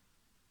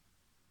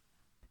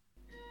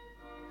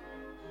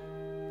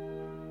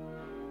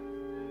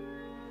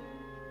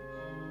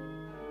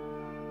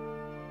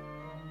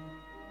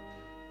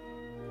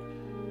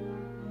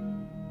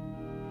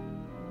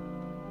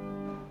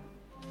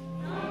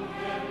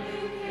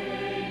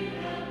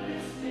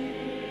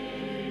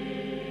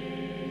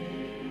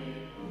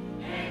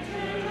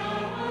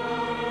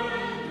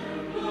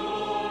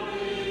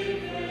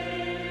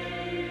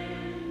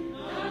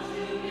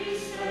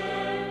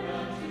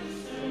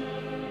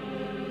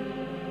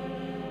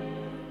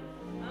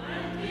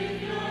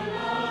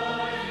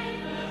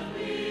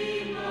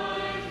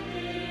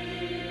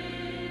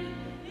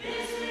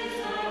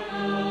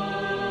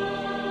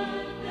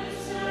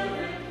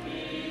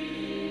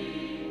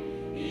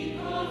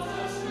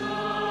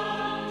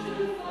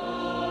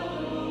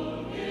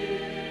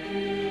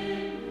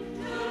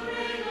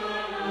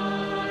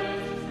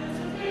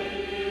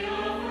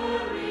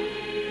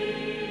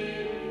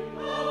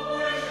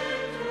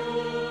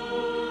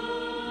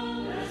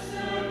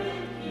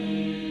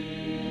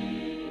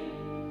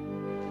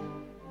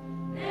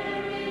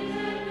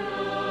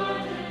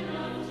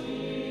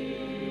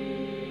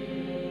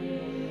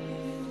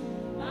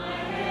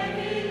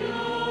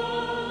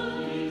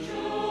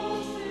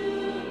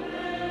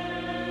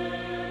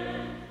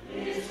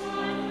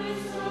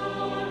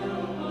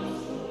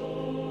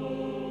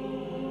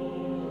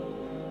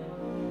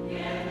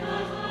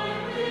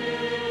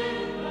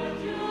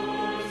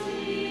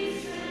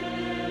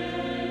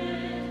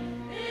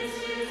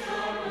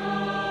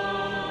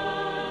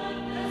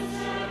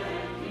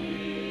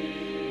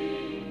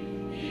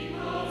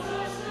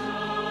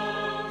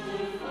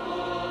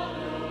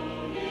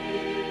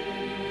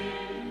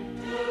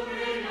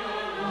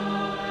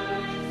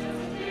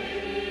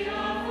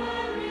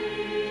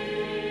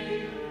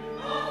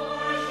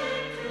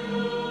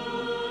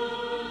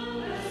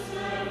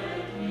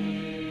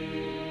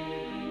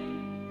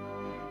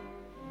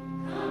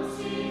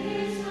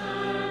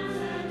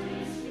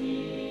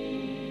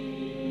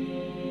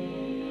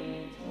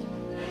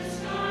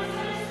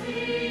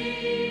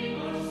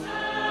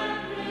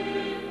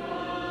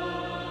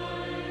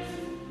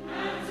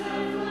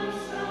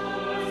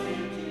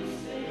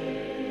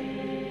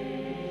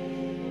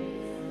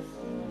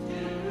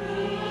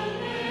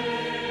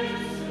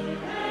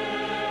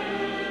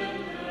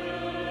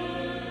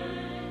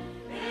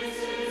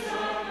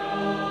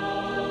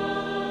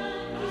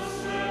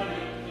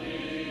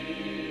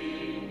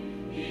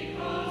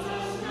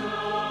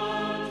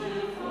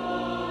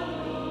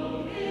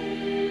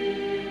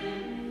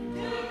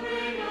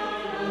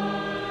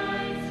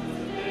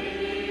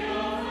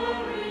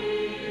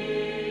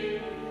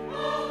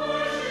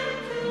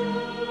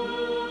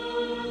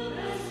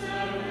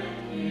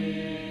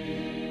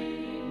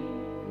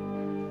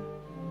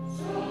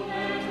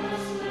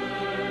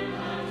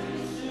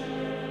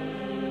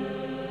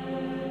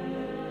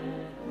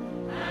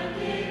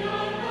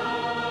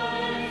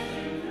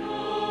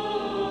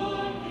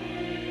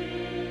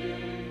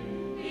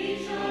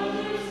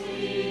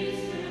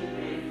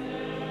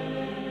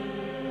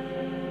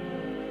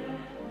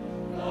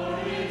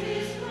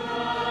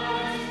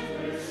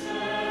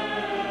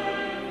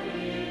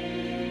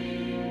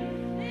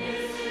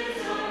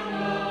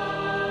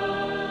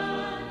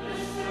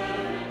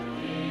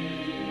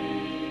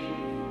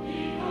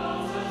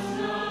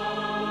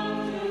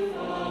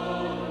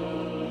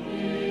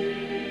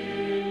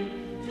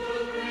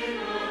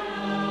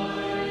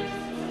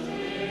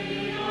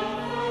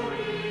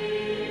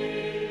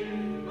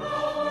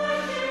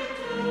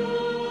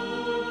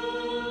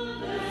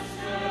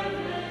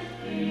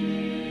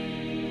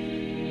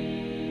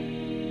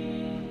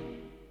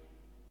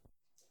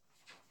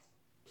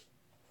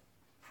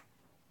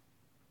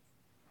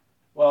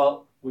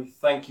 Well, we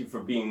thank you for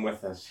being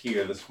with us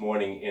here this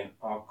morning in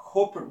our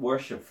corporate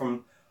worship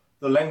from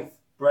the length,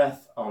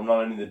 breadth of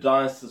not only the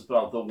diocese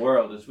but of the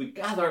world as we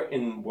gather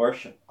in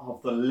worship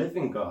of the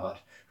living God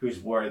who's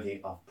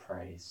worthy of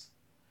praise.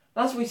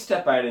 As we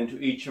step out into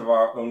each of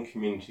our own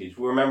communities,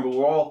 we remember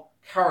we're all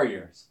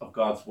carriers of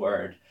God's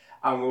word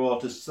and we're all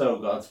to sow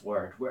God's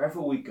word wherever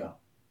we go,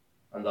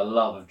 and the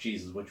love of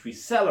Jesus which we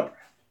celebrate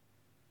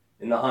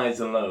in the highs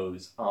and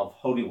lows of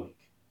Holy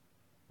Week,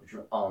 which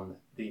we're on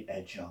the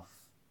edge of.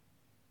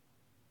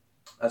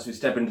 as we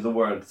step into the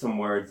world, some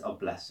words of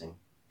blessing.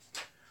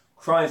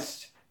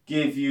 Christ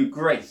give you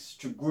grace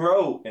to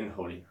grow in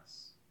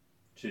holiness,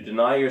 to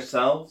deny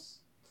yourselves,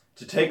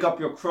 to take up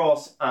your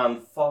cross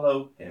and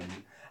follow him.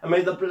 And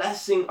may the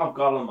blessing of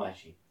God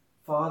Almighty,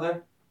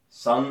 Father,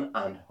 Son,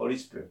 and Holy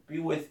Spirit be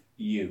with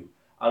you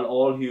and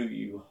all who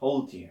you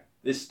hold dear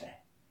this day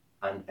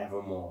and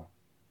evermore.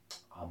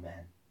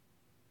 Amen.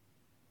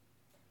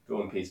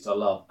 Go in peace to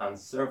love and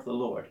serve the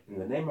Lord in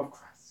the name of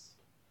Christ.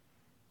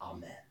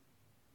 Amen.